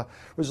to deliver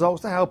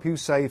results to help you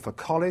save for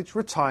college,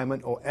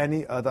 retirement, or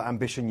any other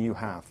ambition you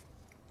have.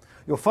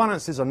 Your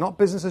finances are not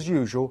business as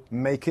usual.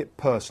 Make it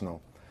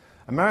personal.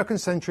 American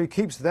Century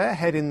keeps their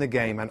head in the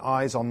game and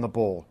eyes on the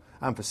ball.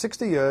 And for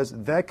 60 years,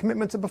 their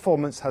commitment to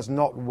performance has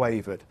not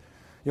wavered.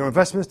 Your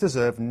investments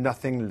deserve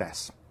nothing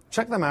less.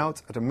 Check them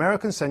out at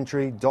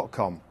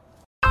americancentury.com.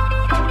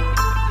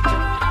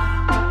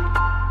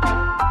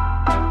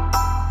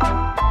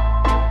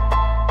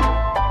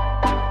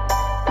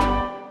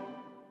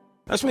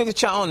 Let's make a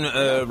chat on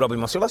Robbie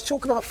Mustoe. Let's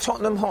talk about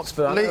Tottenham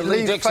Hotspur.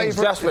 Lee Dixon's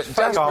desperate to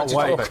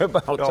talk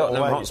about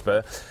Tottenham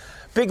Hotspur.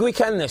 Big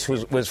weekend this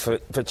was for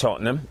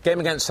Tottenham. Game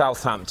against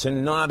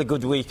Southampton. Not had a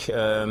good week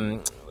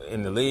in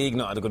the league,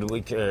 not had a good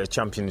week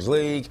Champions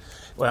League.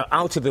 Well,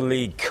 out of the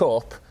League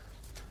Cup.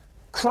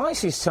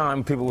 Crisis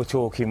time, people were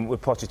talking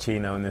with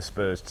Pochettino and the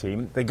Spurs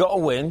team. They got a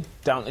win,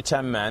 down to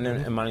 10 men,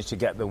 and managed to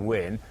get the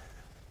win.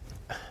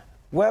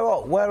 Where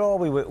are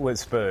we with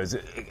Spurs?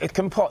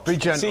 Can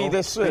Poch see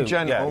this through? Be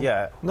gentle.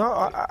 Yeah.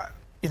 No,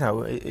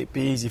 it'd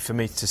be easy for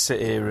me to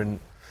sit here and,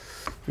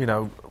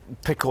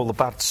 pick all the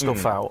bad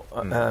stuff out.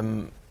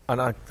 And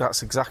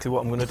that's exactly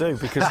what I'm going to do,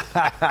 because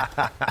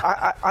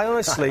I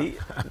honestly,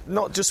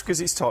 not just because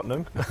it's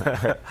Tottenham,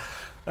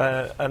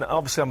 and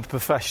obviously I'm a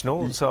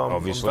professional, so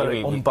I'm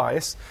very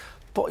unbiased.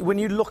 But when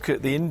you look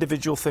at the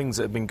individual things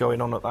that have been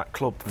going on at that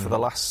club for the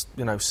last,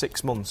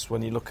 6 months,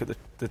 when you look at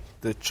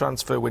the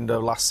transfer window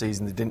last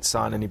season, they didn't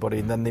sign anybody,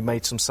 and then they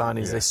made some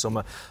signings this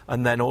summer,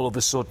 and then all of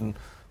a sudden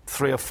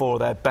 3 or 4 of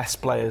their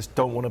best players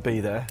don't want to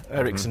be there.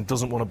 Ericsson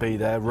doesn't want to be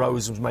there.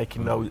 Rose was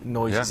making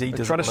noises. He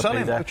doesn't want to be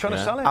there. They're trying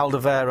to sell him.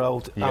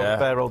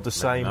 Alderweireld the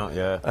same.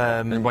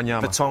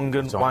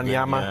 Vertonghen,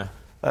 Wanyama.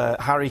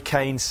 Harry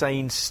Kane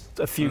saying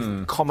a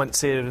few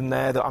comments here and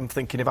there that I'm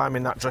thinking, if I'm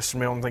in that dressing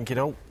room, I'm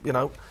thinking,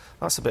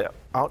 that's a bit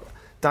out.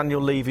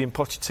 Daniel Levy and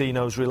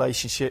Pochettino's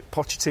relationship.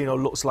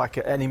 Pochettino looks like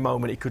at any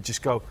moment he could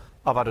just go,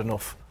 I've had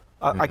enough.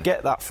 I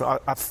get that.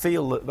 I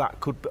feel that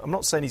could. I'm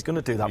not saying he's going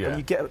to do that, but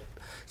you get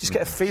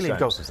a feeling.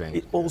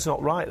 All's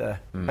not right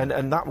there.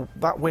 And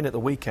that win at the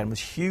weekend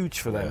was huge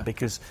for them,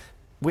 because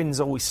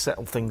wins always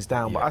settle things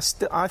down. But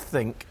I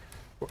think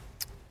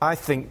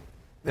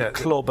the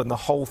club and the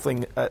whole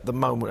thing at the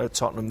moment at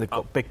Tottenham, they've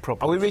got big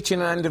problems. Are we reaching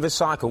the end of a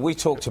cycle? We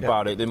talked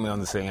about it, didn't we,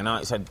 on the thing? And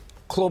I said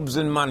clubs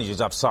and managers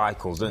have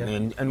cycles, don't they?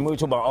 And we were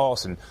talking about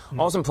Arsene.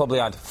 Arsene probably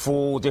had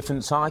 4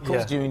 different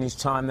cycles during his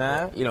time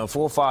there. 4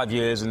 or 5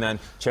 years, and then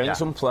change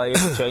some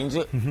players, change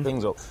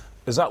things up.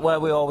 Is that where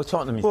we are with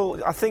Tottenham?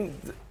 Well, I think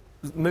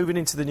moving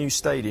into the new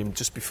stadium,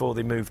 just before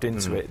they moved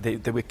into it,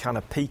 they were kind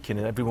of peaking,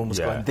 and everyone was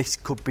going, this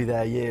could be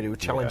their year. They were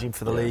challenging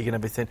for the league and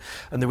everything.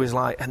 And there was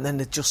and then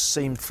it just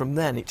seemed, from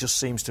then, it just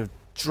seems to have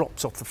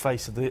dropped off the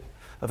face of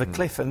a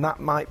cliff. And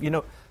that might,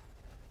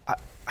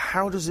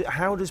 how does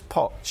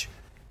Poch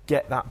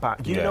get that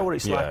back? You know what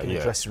it's like in the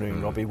dressing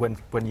room, Robbie,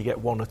 when you get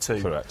 1 or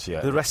 2. Correct,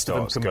 the rest of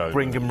them can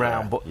bring them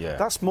round, but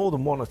that's more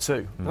than 1 or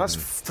 2. That's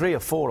 3 or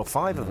 4 or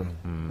 5 of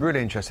them. Really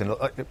interesting.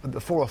 Look,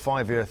 the 4 or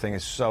 5 year thing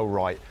is so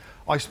right.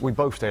 We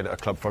both stayed at a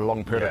club for a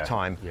long period of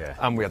time,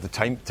 and we had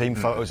the team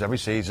photos every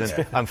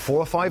season. And 4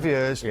 or 5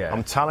 years,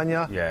 I'm telling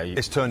you,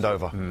 it's turned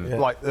over.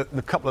 Like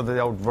the couple of the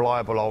old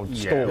reliable old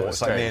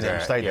stalwarts like me and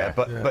him stayed there,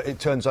 but it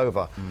turns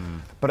over.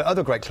 But at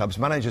other great clubs,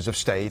 managers have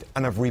stayed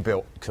and have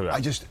rebuilt.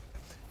 Correct.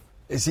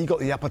 Has he got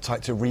the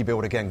appetite to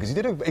rebuild again? Because he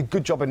did a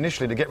good job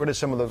initially to get rid of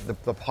some of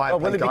the higher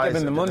guys. Will he be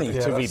given the money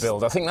to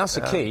rebuild? I think that's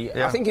the key.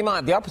 Yeah. I think he might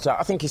have the appetite.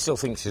 I think he still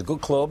thinks it's a good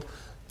club,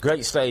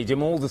 great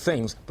stadium, all the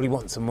things, but he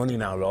wants some money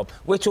now, Rob.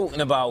 We're talking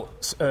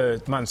about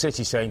Man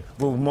City saying,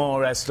 will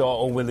Mahrez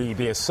start or will he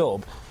be a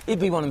sub? He'd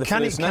be one of the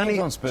first names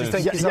on Spurs. Do you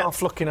think he's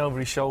half looking over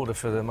his shoulder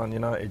for the Man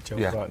United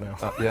job right now?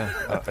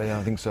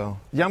 I think so.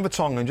 Jan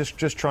Vertonghen,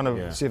 just trying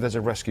to see if there's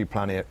a rescue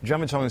plan here.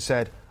 Jan Vertonghen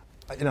said,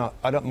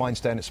 I don't mind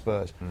staying at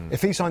Spurs.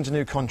 If he signs a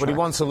new contract... But he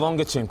wants a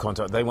longer-term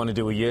contract. They want to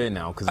do a year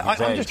now.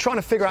 I'm just trying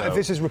to figure out if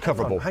this is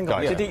recoverable. Hang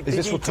on. Is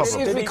this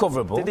recoverable? It is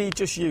recoverable. Did he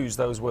just use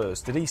those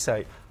words? Did he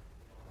say...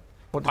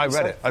 I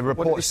read it. A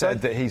report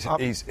said that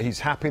he's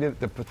happy to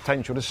the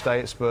potential to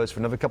stay at Spurs for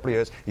another couple of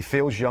years. He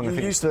feels young. You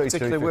used a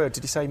particular word.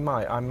 Did he say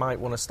might? I might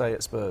want to stay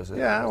at Spurs.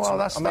 Yeah, well,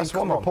 that's what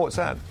the report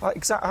said.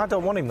 Exactly. I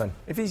don't want him then.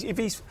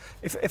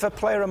 If a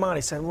player of mine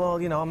is saying,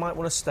 well, I might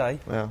want to stay.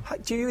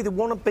 Do you either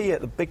want to be at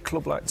the big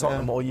club like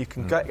Tottenham, or you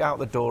can get out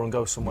the door and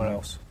go somewhere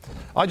else?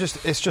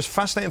 It's just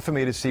fascinating for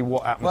me to see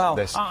what happens to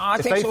this.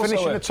 If they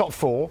finish in the top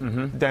 4,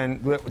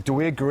 then do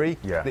we agree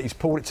that he's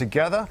pulled it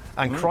together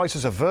and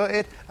crisis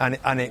averted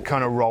and it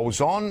kind of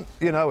rolls on,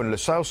 and Lo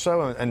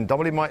Celso and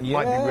Double might be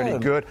really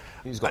good.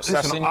 He's got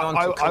I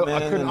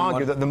couldn't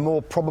argue that the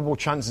more probable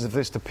chances of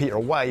this to peter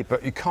away,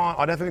 but you can't.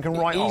 I don't think we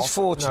can write off.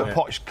 Fortunate.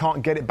 Poch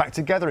can't get it back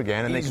together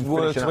again, and he's they can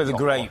worked with a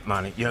great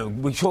manager.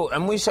 We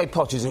say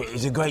Poch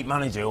is a great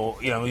manager, or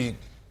he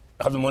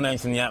hasn't won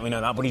anything yet. We know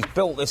that, but he's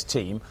built this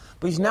team.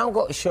 But he's now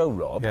got to show,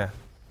 Rob,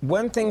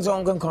 when things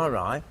aren't going quite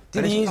right,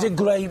 that he is a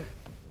great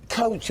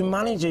coach and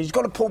manager. He's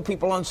got to pull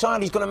people on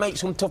side. He's got to make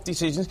some tough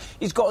decisions.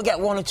 He's got to get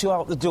 1 or 2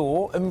 out the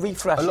door and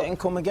refresh it and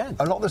come again.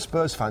 A lot of the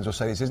Spurs fans will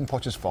say this isn't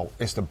Poch's fault.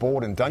 It's the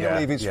board and Daniel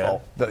Levy's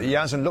fault that he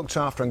hasn't looked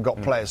after and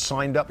got players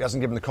signed up. He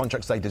hasn't given the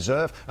contracts they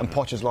deserve. And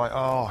Poch is like,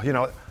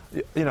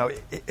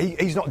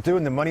 he's not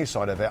doing the money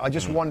side of it. I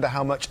just wonder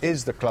how much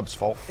is the club's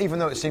fault, even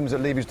though it seems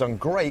that Levy's done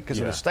great because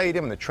of the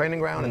stadium and the training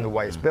ground and the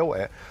way it's built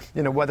it.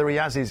 Whether he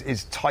has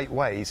his tight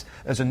ways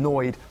has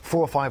annoyed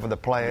 4 or 5 of the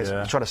players.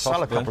 He's tried to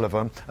sell a couple of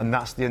them, and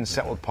that's the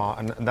unsettled part,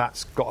 and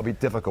that's got to be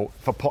difficult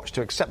for Poch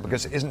to accept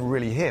because it isn't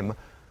really him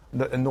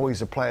that annoys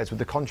the players with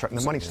the contract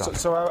and the money stuff.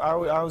 So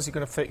how is he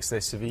going to fix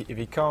this if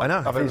he can't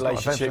have a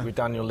relationship with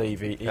Daniel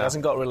Levy? He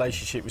hasn't got a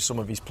relationship with some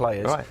of his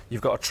players. Right.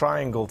 You've got a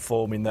triangle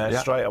forming there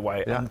straight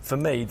away, and for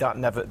me that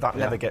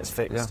never gets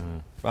fixed.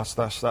 That's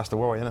the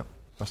worry, isn't it?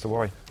 That's the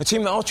worry. The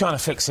team that are trying to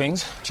fix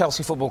things,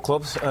 Chelsea Football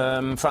Club.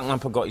 Frank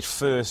Lampard got his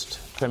first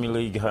Premier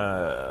League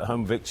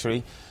home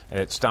victory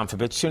at Stamford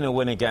Bridge, 2-0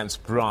 win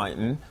against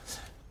Brighton.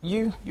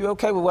 You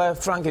okay with where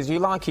Frank is? You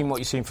liking what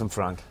you've seen from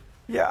Frank?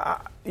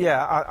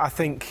 I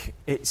think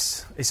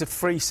it's a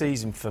free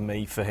season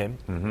for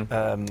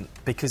him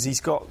because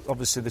he's got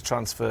obviously the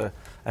transfer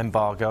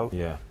embargo.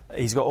 Yeah,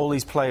 he's got all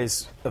these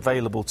players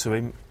available to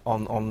him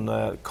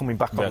on coming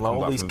back on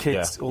loan. All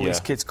these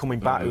kids coming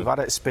back who've had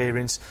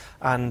experience,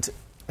 and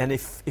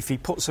if he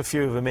puts a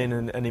few of them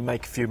in and he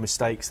make a few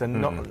mistakes,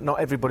 then not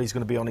everybody's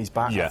going to be on his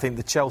back. I think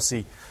the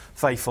Chelsea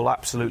faithful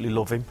absolutely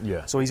love him.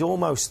 So it's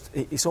almost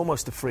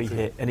a free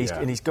hit, and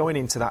he's going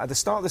into that. At the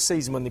start of the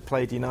season when they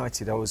played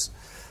United, I was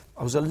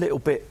a little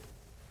bit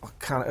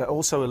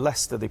also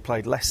Leicester. They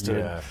played Leicester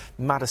and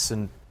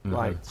Maddison.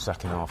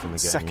 Second half of the game.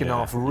 Second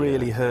half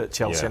really hurt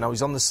Chelsea, and I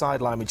was on the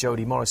sideline with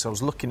Jody Morris. I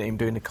was looking at him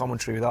doing the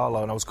commentary with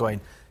Earle, and I was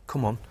going,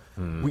 "Come on,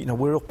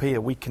 we're up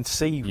here. We can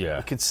see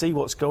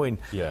what's going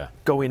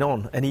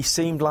on." And he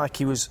seemed like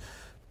he was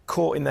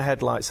caught in the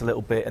headlights a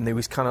little bit, and he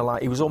was kind of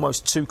like he was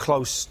almost too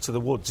close to the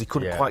woods. He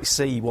couldn't quite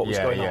see what was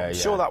going on.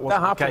 Sure, that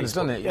wasn't that the happens, case,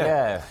 doesn't it?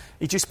 Yeah.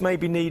 He just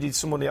maybe needed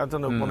somebody. I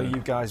don't know. One of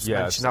you guys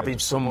mentioned having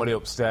somebody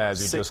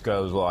upstairs who just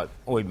goes like,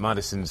 "Oh,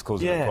 Madison's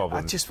causing a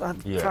problem."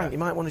 Frank, you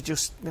might want to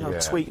just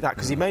tweak that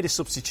because he made a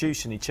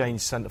substitution. He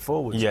changed centre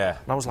forward. Yeah,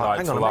 and I was like,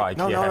 "Hang on a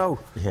minute,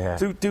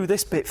 no. Do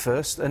this bit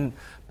first."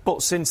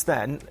 But since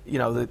then,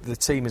 the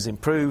team has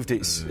improved.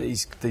 It's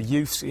the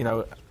youth,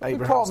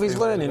 Abraham's part of his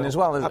learning as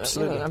well.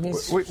 Absolutely.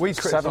 We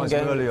criticised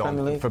him early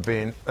on for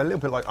being a little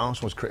bit like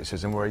Arsenal's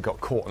criticism, where he got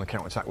caught on the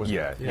counter-attack,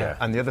 wasn't he? Yeah.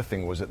 And the other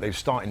thing was that they're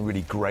starting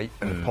really great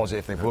and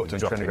positive. They've worked on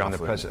training around the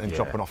present and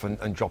dropping off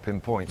and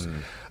dropping points.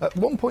 At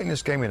one point in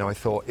this game, I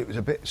thought it was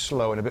a bit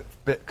slow and a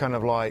bit kind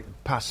of like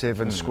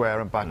passive and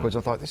square and backwards.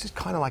 I thought this is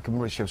kind of like a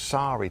Mauricio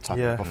Sarri type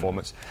of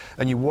performance.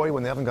 And you worry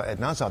when they haven't got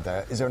Eden Hazard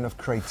there. Is there enough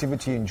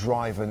creativity and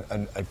drive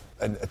and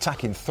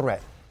attacking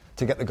threat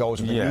to get the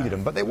goals if they needed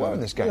them? But they were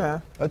in this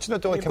game.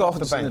 Hudson-Odoi came off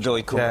the bench.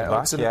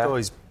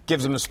 Hudson-Odoi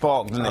gives them a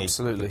spark, doesn't he?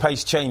 Absolutely. The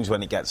pace changed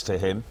when it gets to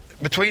him.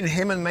 Between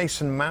him and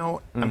Mason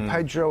Mount and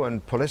Pedro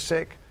and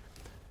Pulisic,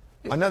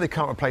 I know they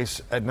can't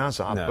replace Eden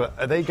Hazard, but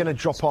are they going to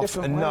drop off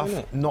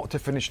enough not to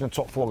finish in the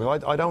top 4?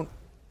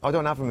 I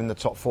don't have them in the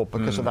top 4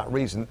 because of that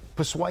reason.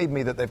 Persuade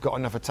me that they've got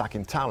enough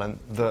attacking talent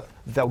that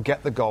they'll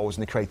get the goals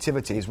and the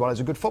creativity as well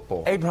as a good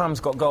football. Abraham's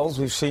got goals,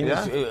 we've seen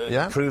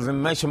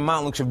proven. Mason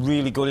Mount looks a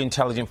really good,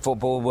 intelligent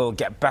footballer. Will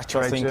get better,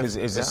 I think, as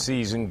the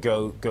season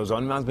goes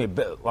on. Reminds me a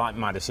bit like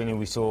Maddison, who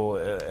we saw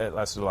at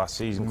Leicester last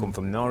season, come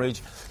from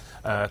Norwich.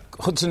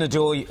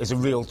 Hudson-Odoi is a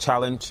real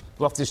challenge.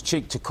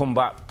 Loftus-Cheek to come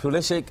back.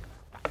 Pulisic,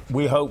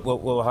 we hope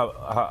will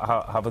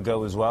have a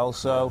go as well.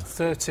 So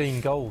 13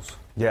 goals.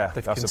 Yeah,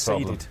 they've that's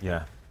conceded.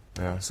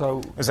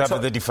 So as ever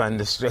the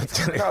defenders.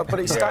 No, but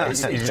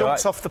it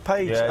jumps off the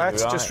page. I had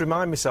to just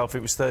remind myself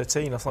it was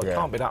 13. I thought it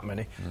can't be that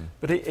many,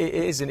 but it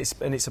is, and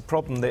it's a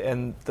problem.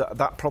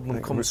 That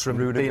problem comes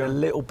from being a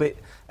little bit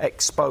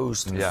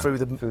exposed through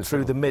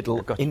the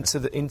middle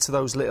into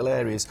those little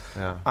areas.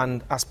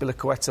 And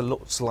Azpilicueta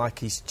looks like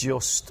he's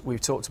just. We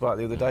talked about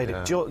it the other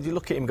day. You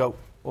look at him and go,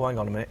 "Oh, hang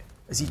on a minute.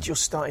 Is he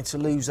just starting to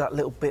lose that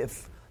little bit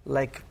of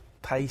leg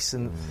pace?"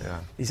 And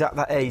he's at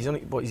that age,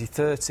 is he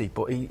 30?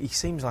 But he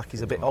seems like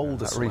he's a bit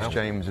older. Reece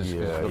James is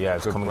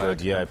it's coming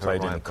good. Yeah,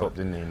 played in the cup,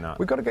 didn't he?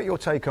 We've got to get your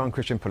take on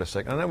Christian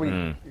Pulisic. I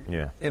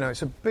know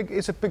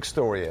it's a big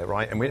story here,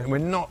 right? And we're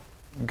not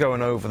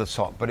going over the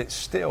top, but it's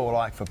still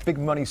like for big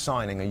money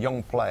signing a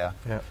young player.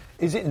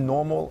 Is it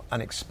normal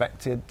and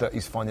expected that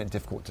he's finding it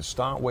difficult to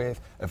start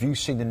with? Have you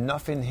seen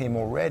enough in him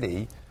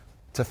already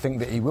to think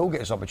that he will get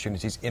his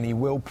opportunities and he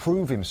will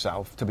prove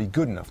himself to be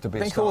good enough to be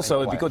a starting player. I think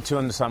also it'd be good to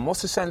understand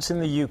what's the sense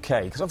in the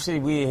UK, because obviously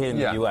we're here in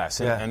the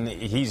US and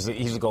he's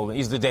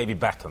the David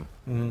Beckham,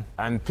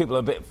 and people are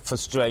a bit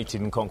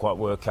frustrated and can't quite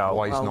work out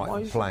why he's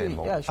not playing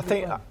more.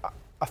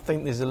 I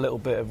think there's a little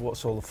bit of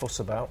what's all the fuss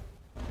about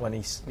when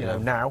he's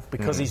now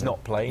because he's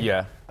not playing.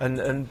 Yeah,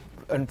 and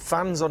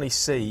fans only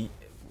see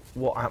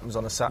what happens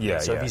on a Saturday.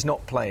 So if he's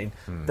not playing,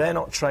 they're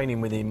not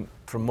training with him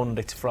from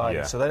Monday to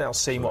Friday. So they're not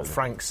seeing what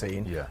Frank's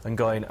seeing and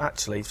going,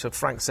 actually, so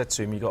Frank said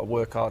to him, you've got to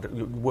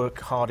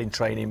work hard in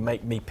training,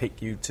 make me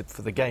pick you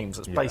for the games.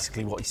 That's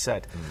basically what he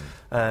said.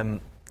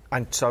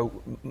 And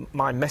so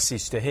my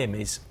message to him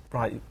is,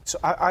 right, so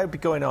I'd be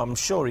going, I'm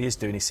sure he is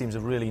doing, he seems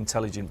a really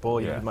intelligent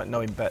boy, you might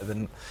know him better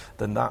than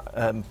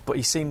that, but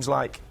he seems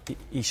like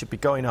he should be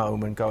going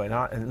home and going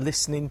out and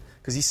listening,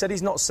 because he said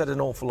he's not said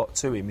an awful lot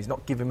to him, he's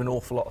not given him an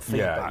awful lot of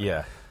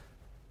feedback.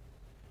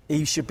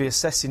 He should be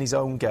assessing his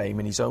own game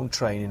and his own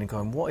training and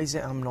going, what is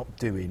it I'm not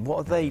doing? What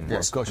are they?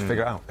 What's got to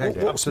figure out?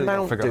 What's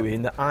Mount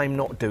doing that I'm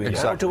not doing?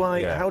 Exactly.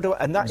 How do I?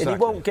 And that, and he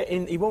won't get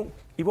in. He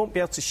won't be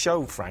able to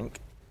show Frank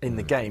in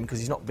the game because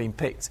he's not being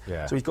picked.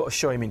 So he's got to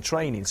show him in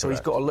training. So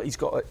he's got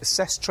to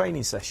assess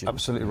training sessions.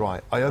 Absolutely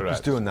right. I hope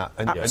he's doing that.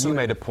 And you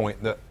made a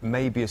point that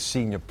maybe a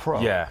senior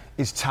pro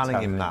is telling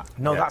him that.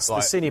 No, that's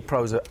the senior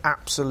pros are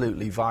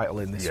absolutely vital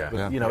in this.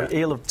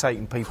 He'll have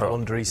taken people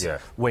under his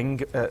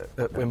wing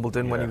at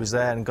Wimbledon when he was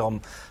there and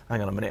gone,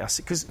 hang on a minute,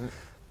 because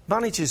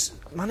managers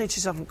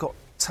haven't got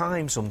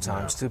time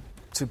sometimes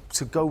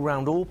to go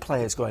round all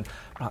players going,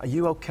 right, are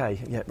you okay?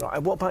 Yeah,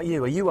 right, what about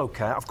you? Are you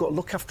okay? I've got to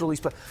look after all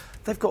these players.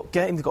 They've got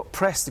game, they've got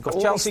press, they've got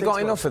all Chelsea these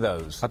got enough of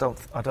those? I don't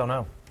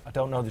know. I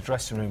don't know the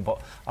dressing room, but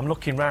I'm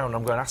looking round,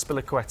 I'm going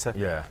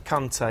Azpilicueta,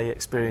 Kante,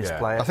 experienced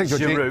player. I think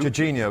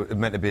Jorginho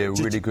meant to be a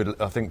really good...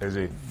 I think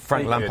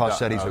Frank Lampard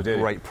said he's a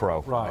great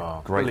pro.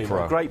 Right. Great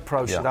pro. A great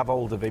pro should have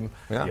hold of him,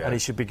 and he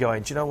should be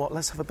going, do you know what,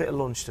 let's have a bit of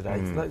lunch today,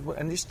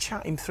 and just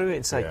chat him through it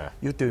and say,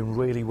 you're doing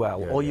really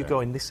well, or you're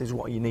going, this is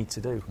what you need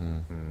to do.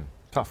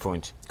 Tough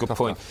point. Good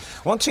point.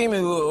 One team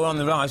who are on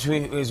the rise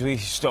as we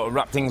start to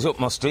wrap things up,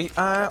 Mustoe.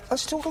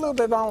 Let's talk a little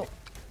bit about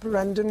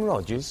Brendan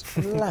Rodgers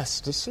and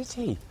Leicester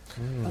City.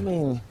 I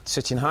mean,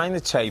 sitting high in the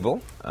table,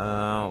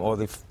 or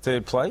the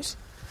third place.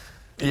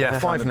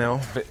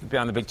 5-0.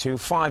 Behind the big two.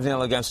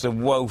 5-0 against a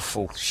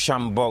woeful,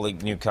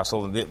 shambolic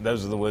Newcastle.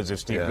 Those are the words of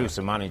Steve Bruce,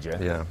 the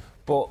manager.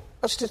 But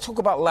let's just talk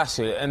about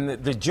Leicester and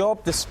the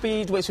job, the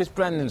speed which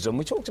Brendan's done.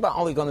 We talked about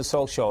Ole Gunnar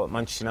Solskjaer at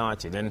Manchester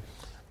United, and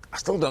I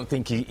still don't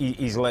think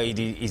he's laid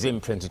his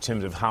imprint in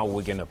terms of how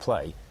we're going to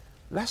play.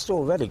 Leicester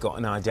already got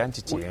an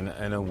identity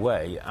and a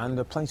way, and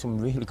they're playing some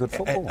really good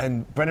football.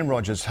 And Brendan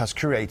Rodgers has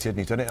created, and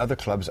he's done it at other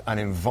clubs, an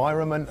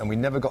environment, and we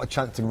never got a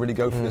chance to really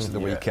go for this at the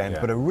weekend,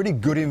 but a really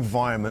good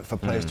environment for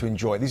players to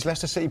enjoy. These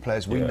Leicester City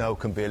players we know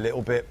can be a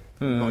little bit...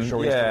 not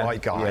sure he's the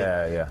right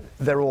guy.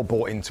 They're all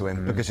bought into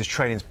him because his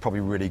training's probably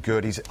really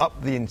good. He's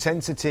upped the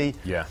intensity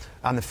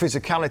and the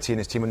physicality in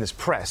his team and this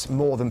press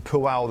more than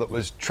Puel that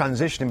was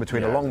transitioning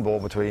between a long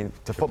ball to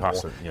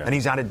football. And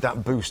he's added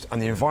that boost,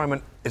 and the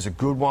environment is a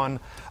good one.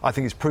 I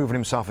think he's proven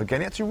himself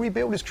again. He had to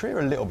rebuild his career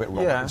a little bit,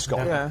 Robbie, in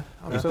Scotland.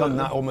 He's done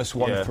that, almost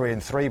won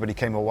 3-3, but he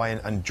came away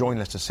and joined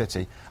Leicester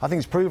City. I think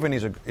he's proven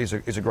he's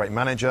a great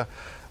manager.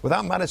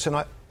 Without Maddison,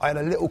 I had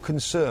a little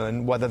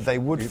concern whether they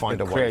would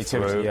find a way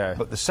through.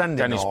 But the sending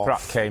Dennis off,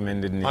 Pratt came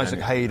in, didn't he? Isaac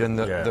Hayden,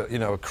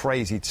 a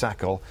crazy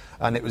tackle,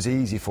 and it was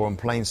easy for him,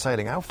 plain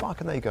sailing. How far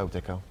can they go,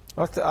 Dicko?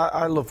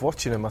 I love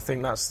watching them. I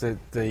think that's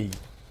the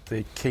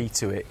key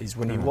to it, is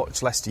when you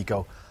watch Leicester, you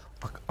go,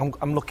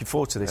 I'm looking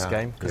forward to this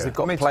game, because they've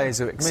got players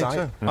who excite.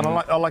 Me too. And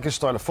I like his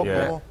style of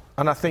football.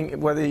 And I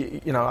think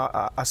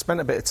I spent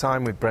a bit of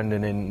time with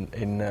Brendan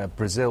in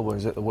Brazil when he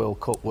was at the World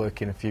Cup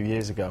working a few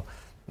years ago,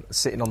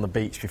 sitting on the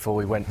beach before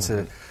we went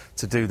to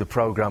do the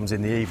programmes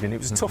in the evening. It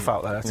was tough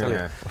out there, I tell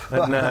you.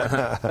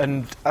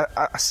 And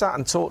I sat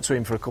and talked to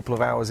him for a couple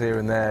of hours here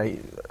and there,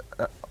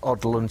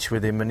 odd lunch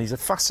with him, and he's a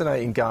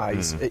fascinating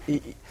guy.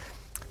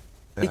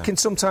 He can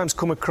sometimes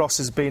come across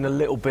as being a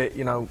little bit,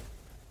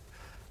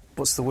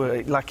 what's the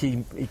word? Like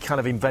he kind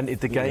of invented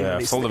the game. Yeah,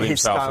 full of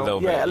himself style. A little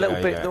bit. Yeah, a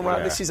little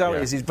bit. This is how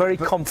it is. He's very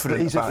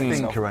confident. He's a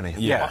thinker, isn't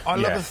he? I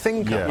love a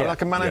thinker. I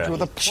like a manager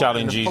with a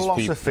challenges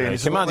philosophy.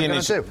 People. Imagine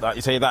this, like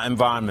you say, that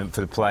environment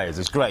for the players.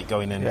 It's great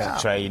going into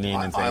training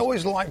and things. I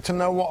always like to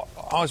know what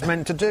I was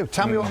meant to do.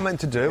 Tell me what I'm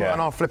meant to do,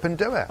 and I'll flip and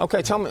do it.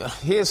 Okay, tell me.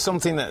 Here's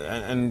something that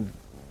and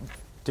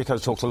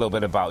Dicko's talked a little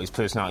bit about his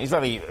personality. He's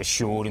very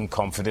assured and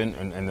confident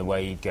in the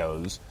way he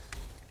goes.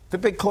 The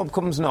big club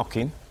comes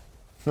knocking.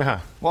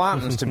 What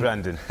happens to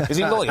Brendan? Is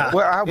he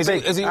loyal? Is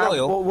he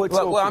loyal?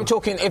 Well, I'm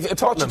talking, if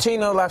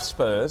Pochettino left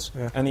Spurs,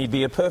 and he'd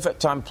be a perfect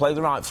time, play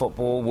the right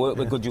football, work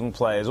with good young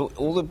players,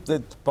 all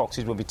the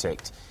boxes will be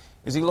ticked.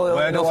 Is he loyal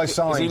enough? Where do I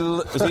sign?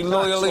 Is he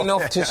loyal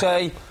enough to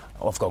say,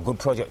 I've got a good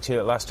project here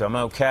at Leicester, I'm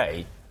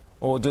OK?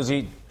 Or is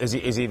he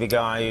the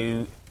guy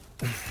who...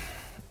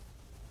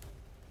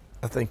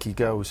 I think he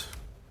goes.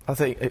 I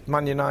think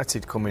Man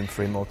United come in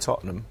for him, or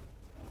Tottenham,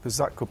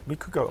 because we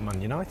could go to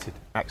Man United.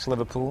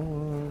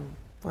 Ex-Liverpool?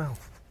 Well,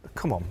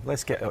 come on,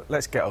 let's get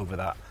over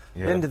that.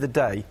 Yeah. At the end of the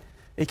day,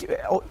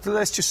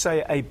 let's just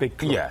say a big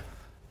club. Yeah.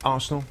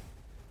 Arsenal,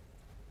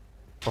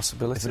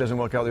 Possibility. if it doesn't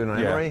work out with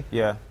Emery,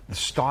 Yeah. the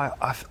style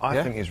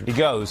I think is. He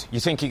goes. You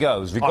think he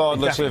goes,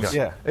 regardless He of.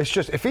 definitely goes. It's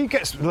just if he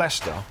gets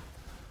Leicester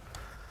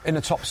in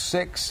the top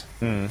 6,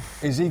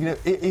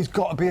 he's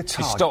got to be a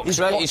target.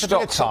 He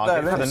stocks up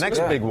there for the next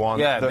big one.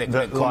 Yeah, that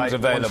comes like,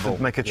 available. wants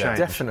to make a change.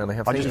 Definitely.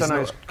 I just don't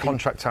know his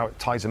contract how it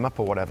ties him up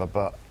or whatever,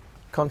 but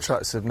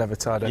Contracts have never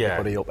tied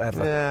anybody up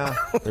ever. yeah,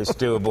 It's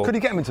doable. could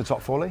he get him into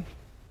top 4, Lee?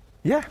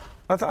 Yeah,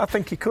 I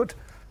think he could.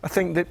 I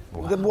think that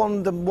the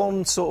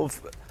one sort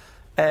of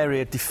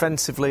area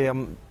defensively,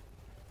 I'm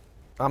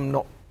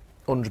not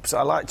 100%.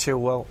 I like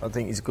Chilwell. I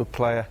think he's a good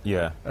player.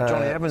 Yeah.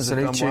 Johnny Evans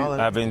has done well.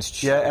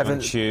 Evans,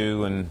 Evans,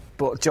 Chew, and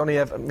but Johnny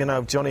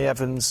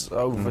Evans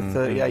over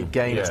 38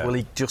 games. Yeah. Will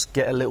he just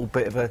get a little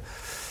bit of a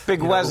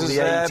Big Wes is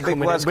there. Big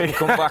Wes can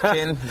come back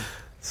in.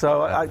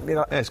 So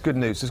Yeah, it's good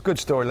news. It's a good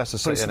story.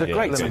 Leicester but City. it's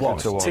great to Limited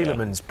watch. to watch.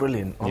 Tielemans,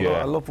 brilliant.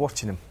 I love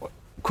watching him.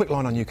 Quick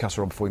line on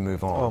Newcastle, Rob, before we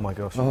move on. Oh my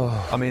gosh.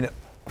 I mean,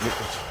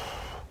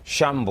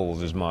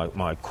 Shambles is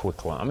my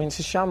quick line. I mean, it's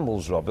a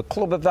shambles, Rob. A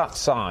club of that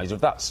size,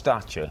 of that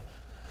stature,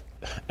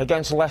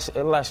 against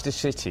Leicester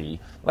City.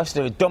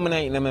 Leicester are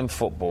dominating them in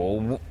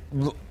football.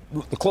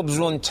 The club's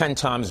run 10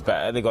 times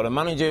better. They've got a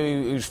manager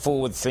who's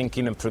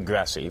forward-thinking and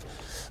progressive.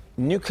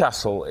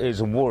 Newcastle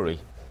is a worry.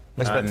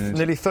 they spent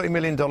nearly $30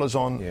 million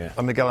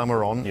on Miguel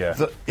Almiron. Yeah.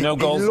 No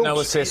goals, no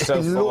assists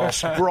so He far.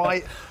 looks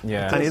bright,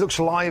 and he looks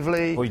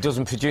lively. Well, he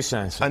doesn't produce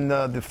anything.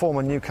 And the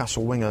former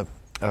Newcastle winger,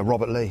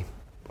 Robert Lee,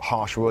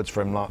 harsh words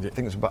for him, I think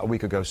it was about a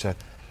week ago, said,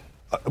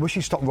 I wish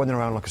he stopped running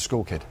around like a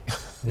school kid.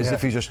 As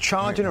if he's just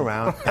charging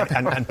around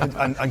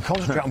and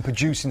concentrate on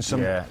producing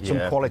some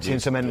quality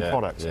and some end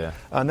products. Yeah.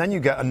 And then you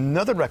get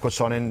another record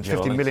signing,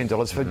 $50 million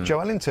for Joe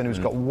Ellington, who's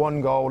got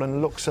 1 goal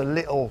and looks a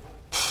little...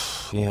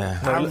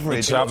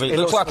 average. It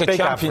looks like a big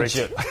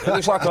championship. It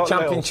looks like a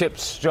championship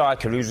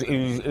striker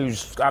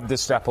who's had the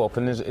step up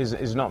and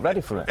is not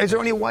ready for it. Is there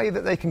any way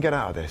that they can get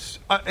out of this?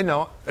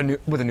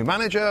 With a new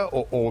manager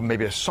or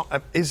maybe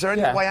is there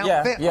any way out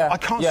of it? I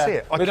can't see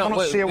it. I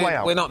cannot see a way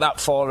out. We're not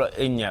that far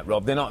in yet,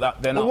 Rob. They're not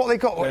that. They're not. Well, what they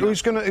got?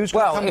 Who's going to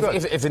come good?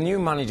 If a new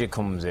manager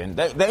comes in,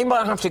 they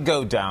might have to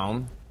go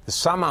down the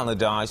Sam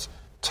Allardyce,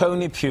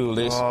 Tony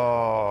Pulis,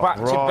 back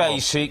to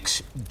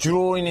basics,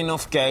 drawing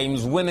enough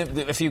games,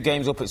 winning a few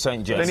games up at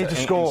St James. They need to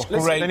score.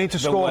 They need to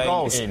score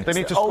goals. They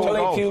need to score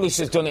goals. Tony Pulis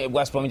has done it at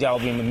West Bromwich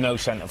Albion with no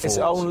centre forwards. It's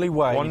the only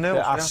way 1-0,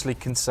 that Ashley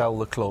can sell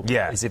the club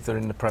is if they're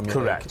in the Premier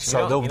Correct. League.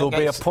 So there'll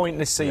be a point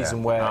this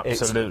season where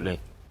absolutely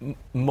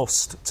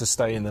must to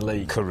stay in the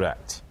league.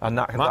 Correct. And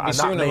that means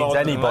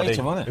anybody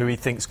who he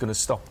thinks is going to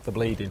stop the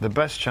bleeding. The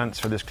best chance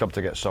for this club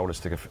to get sold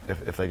is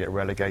if they get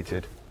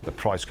relegated, the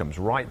price comes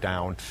right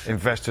down,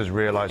 investors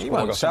realise we've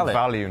got some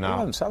value now.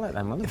 He won't sell it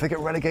then, will he? If they get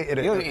relegated...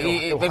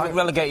 They've been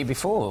relegated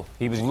before.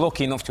 He was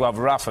lucky enough to have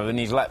Rafa and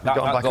he's let that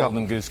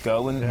golden goose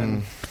go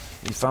and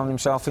he found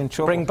himself in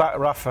trouble. Bring back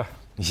Rafa.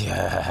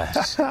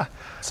 Yes.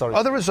 Sorry.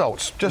 Other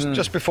results,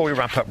 just before we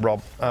wrap up,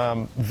 Rob.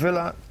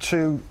 Villa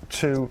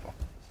 2-2...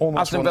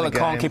 Aston Villa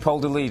can't keep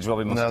hold of Leeds,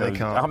 Robbie Mustoe. No, they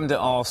can't. Happened at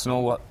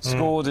Arsenal.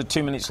 Scored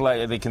 2 minutes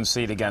later, they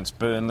concede against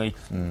Burnley.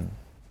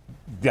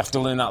 They have to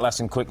learn that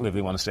lesson quickly if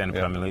they want to stay in the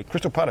Premier League.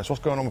 Crystal Palace,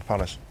 what's going on with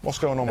Palace? What's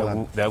going on with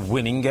them? They're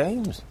winning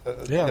games.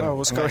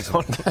 What's going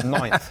on?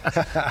 Ninth.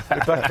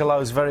 Rebecca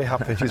Lowe's very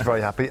happy. She's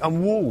very happy.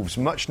 And Wolves,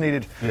 much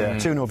needed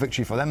 2-0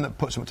 victory for them. That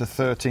puts them up to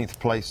 13th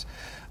place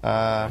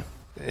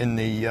in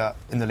the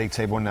league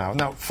table now.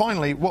 Now,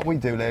 finally, what we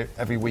do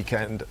every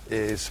weekend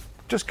is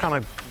just kind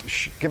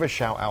of give a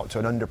shout out to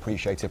an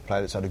underappreciated player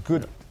that's had a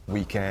good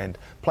weekend,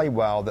 played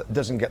well, that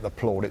doesn't get the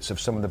plaudits of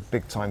some of the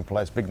big-time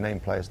players, big-name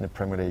players in the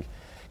Premier League.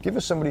 Give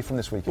us somebody from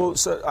this weekend. Well,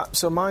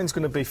 so mine's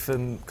going to be for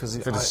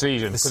the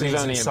season. He's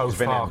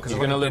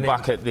going to look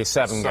back at the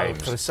 7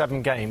 games. For the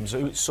 7 games,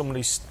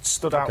 somebody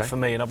stood out for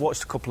me, and I've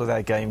watched a couple of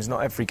their games,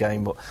 not every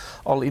game, but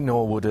Ollie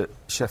Norwood at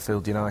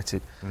Sheffield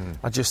United.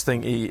 I just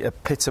think he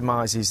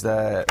epitomises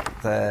their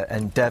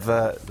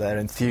endeavour, their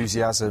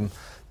enthusiasm,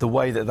 the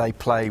way that they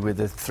play with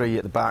the 3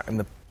 at the back and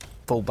the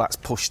full-back's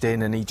pushed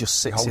in, and he just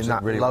sits in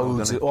that,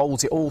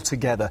 holds it all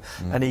together,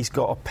 and he's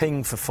got a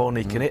ping for fun.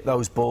 He can hit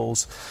those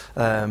balls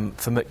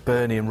for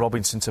McBurney and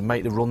Robinson to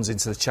make the runs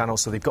into the channel,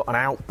 so they've got an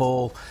out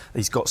ball.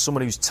 He's got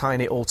someone who's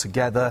tying it all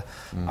together,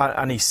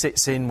 and he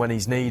sits in when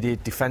he's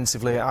needed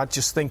defensively. I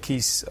just think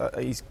he's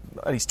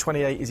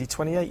 28. Is he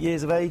 28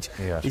 years of age?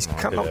 He's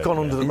not gone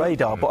under the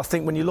radar, but I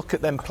think when you look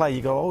at them play,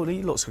 you go, oh,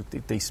 he looks a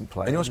decent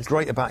player. And you know what's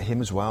great about him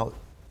as well?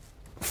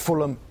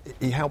 Fulham,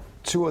 he helped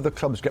 2 other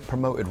clubs get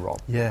promoted,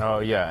 Rob. Yeah. Oh,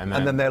 yeah.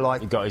 And then they're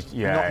like, not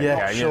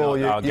sure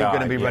you're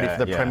going to be ready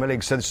for the Premier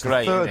League. So it's the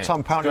 3rd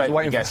time apparently he's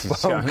waiting for a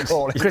phone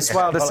call. Chris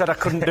Wilder said I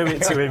couldn't do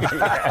it to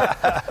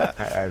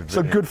him.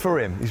 So good for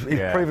him. He's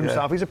proven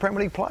himself. He's a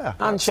Premier League player.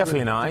 And Sheffield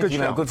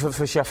United, good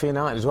for Sheffield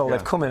United as well.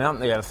 They've come in,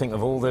 haven't they? I think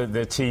of all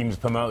the teams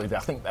promoted, I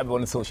think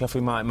everyone thought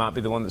Sheffield might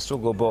be the one that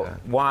struggled,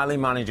 but Wiley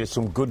manages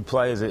some good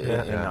players in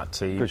that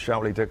team. Good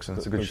shout, Lee Dixon.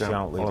 It's a good shout.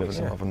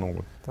 Oliver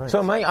Norwood.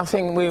 So, mate, I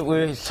think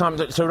it's time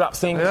to wrap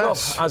things up.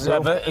 Yes. Well, as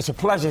ever, it's a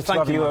pleasure to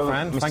have you, my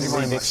friend. Mr. Thank you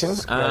very much.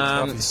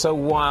 Dixon. So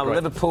while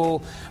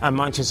Liverpool and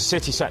Manchester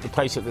City set the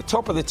place at the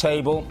top of the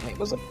table, it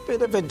was a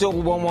bit of a dull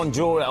 1-1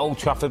 draw at Old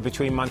Trafford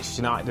between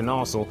Manchester United and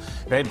Arsenal.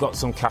 They've got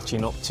some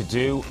catching up to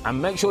do.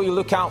 And make sure you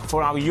look out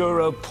for our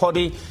Euro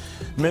poddy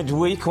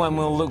midweek when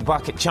we'll look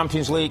back at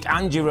Champions League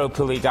and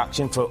Europa League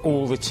action for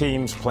all the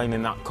teams playing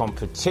in that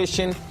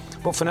competition.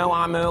 But for now,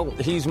 I'm Earle,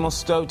 he's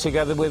Mustoe,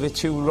 together with the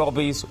two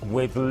Robbies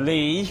with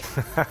Lee.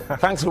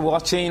 Thanks for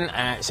watching.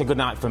 It's a good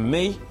night from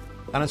me.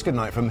 And it's good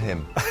night from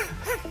him.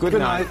 Good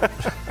night.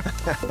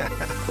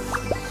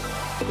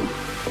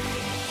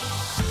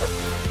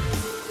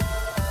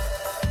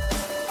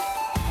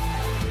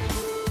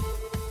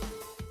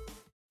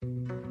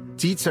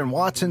 Dietz &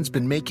 Watson's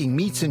been making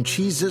meats and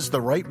cheeses the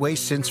right way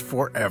since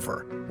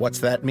forever. What's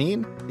that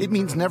mean? It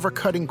means never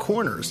cutting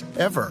corners,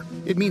 ever.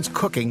 It means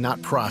cooking,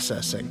 not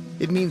processing.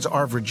 It means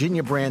our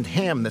Virginia brand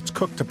ham that's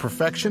cooked to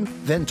perfection,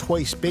 then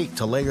twice baked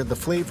to layer the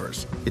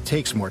flavors. It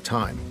takes more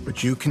time,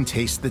 but you can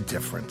taste the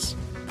difference.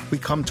 We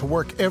come to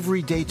work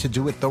every day to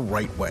do it the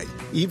right way,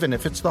 even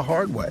if it's the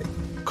hard way.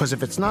 Because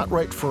if it's not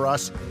right for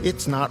us,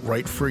 it's not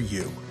right for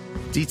you.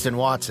 Dietz &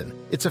 Watson,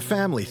 it's a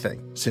family thing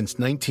since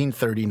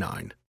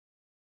 1939.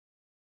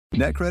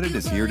 NetCredit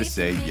is here to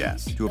say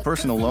yes to a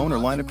personal loan or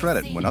line of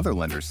credit when other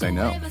lenders say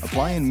no.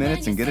 Apply in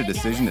minutes and get a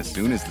decision as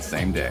soon as the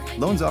same day.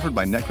 Loans offered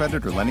by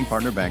NetCredit or lending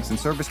partner banks and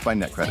serviced by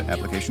NetCredit.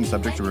 Application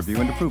subject to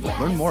review and approval.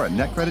 Learn more at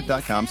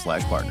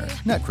netcredit.com/partner.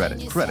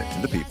 NetCredit. Credit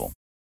to the people.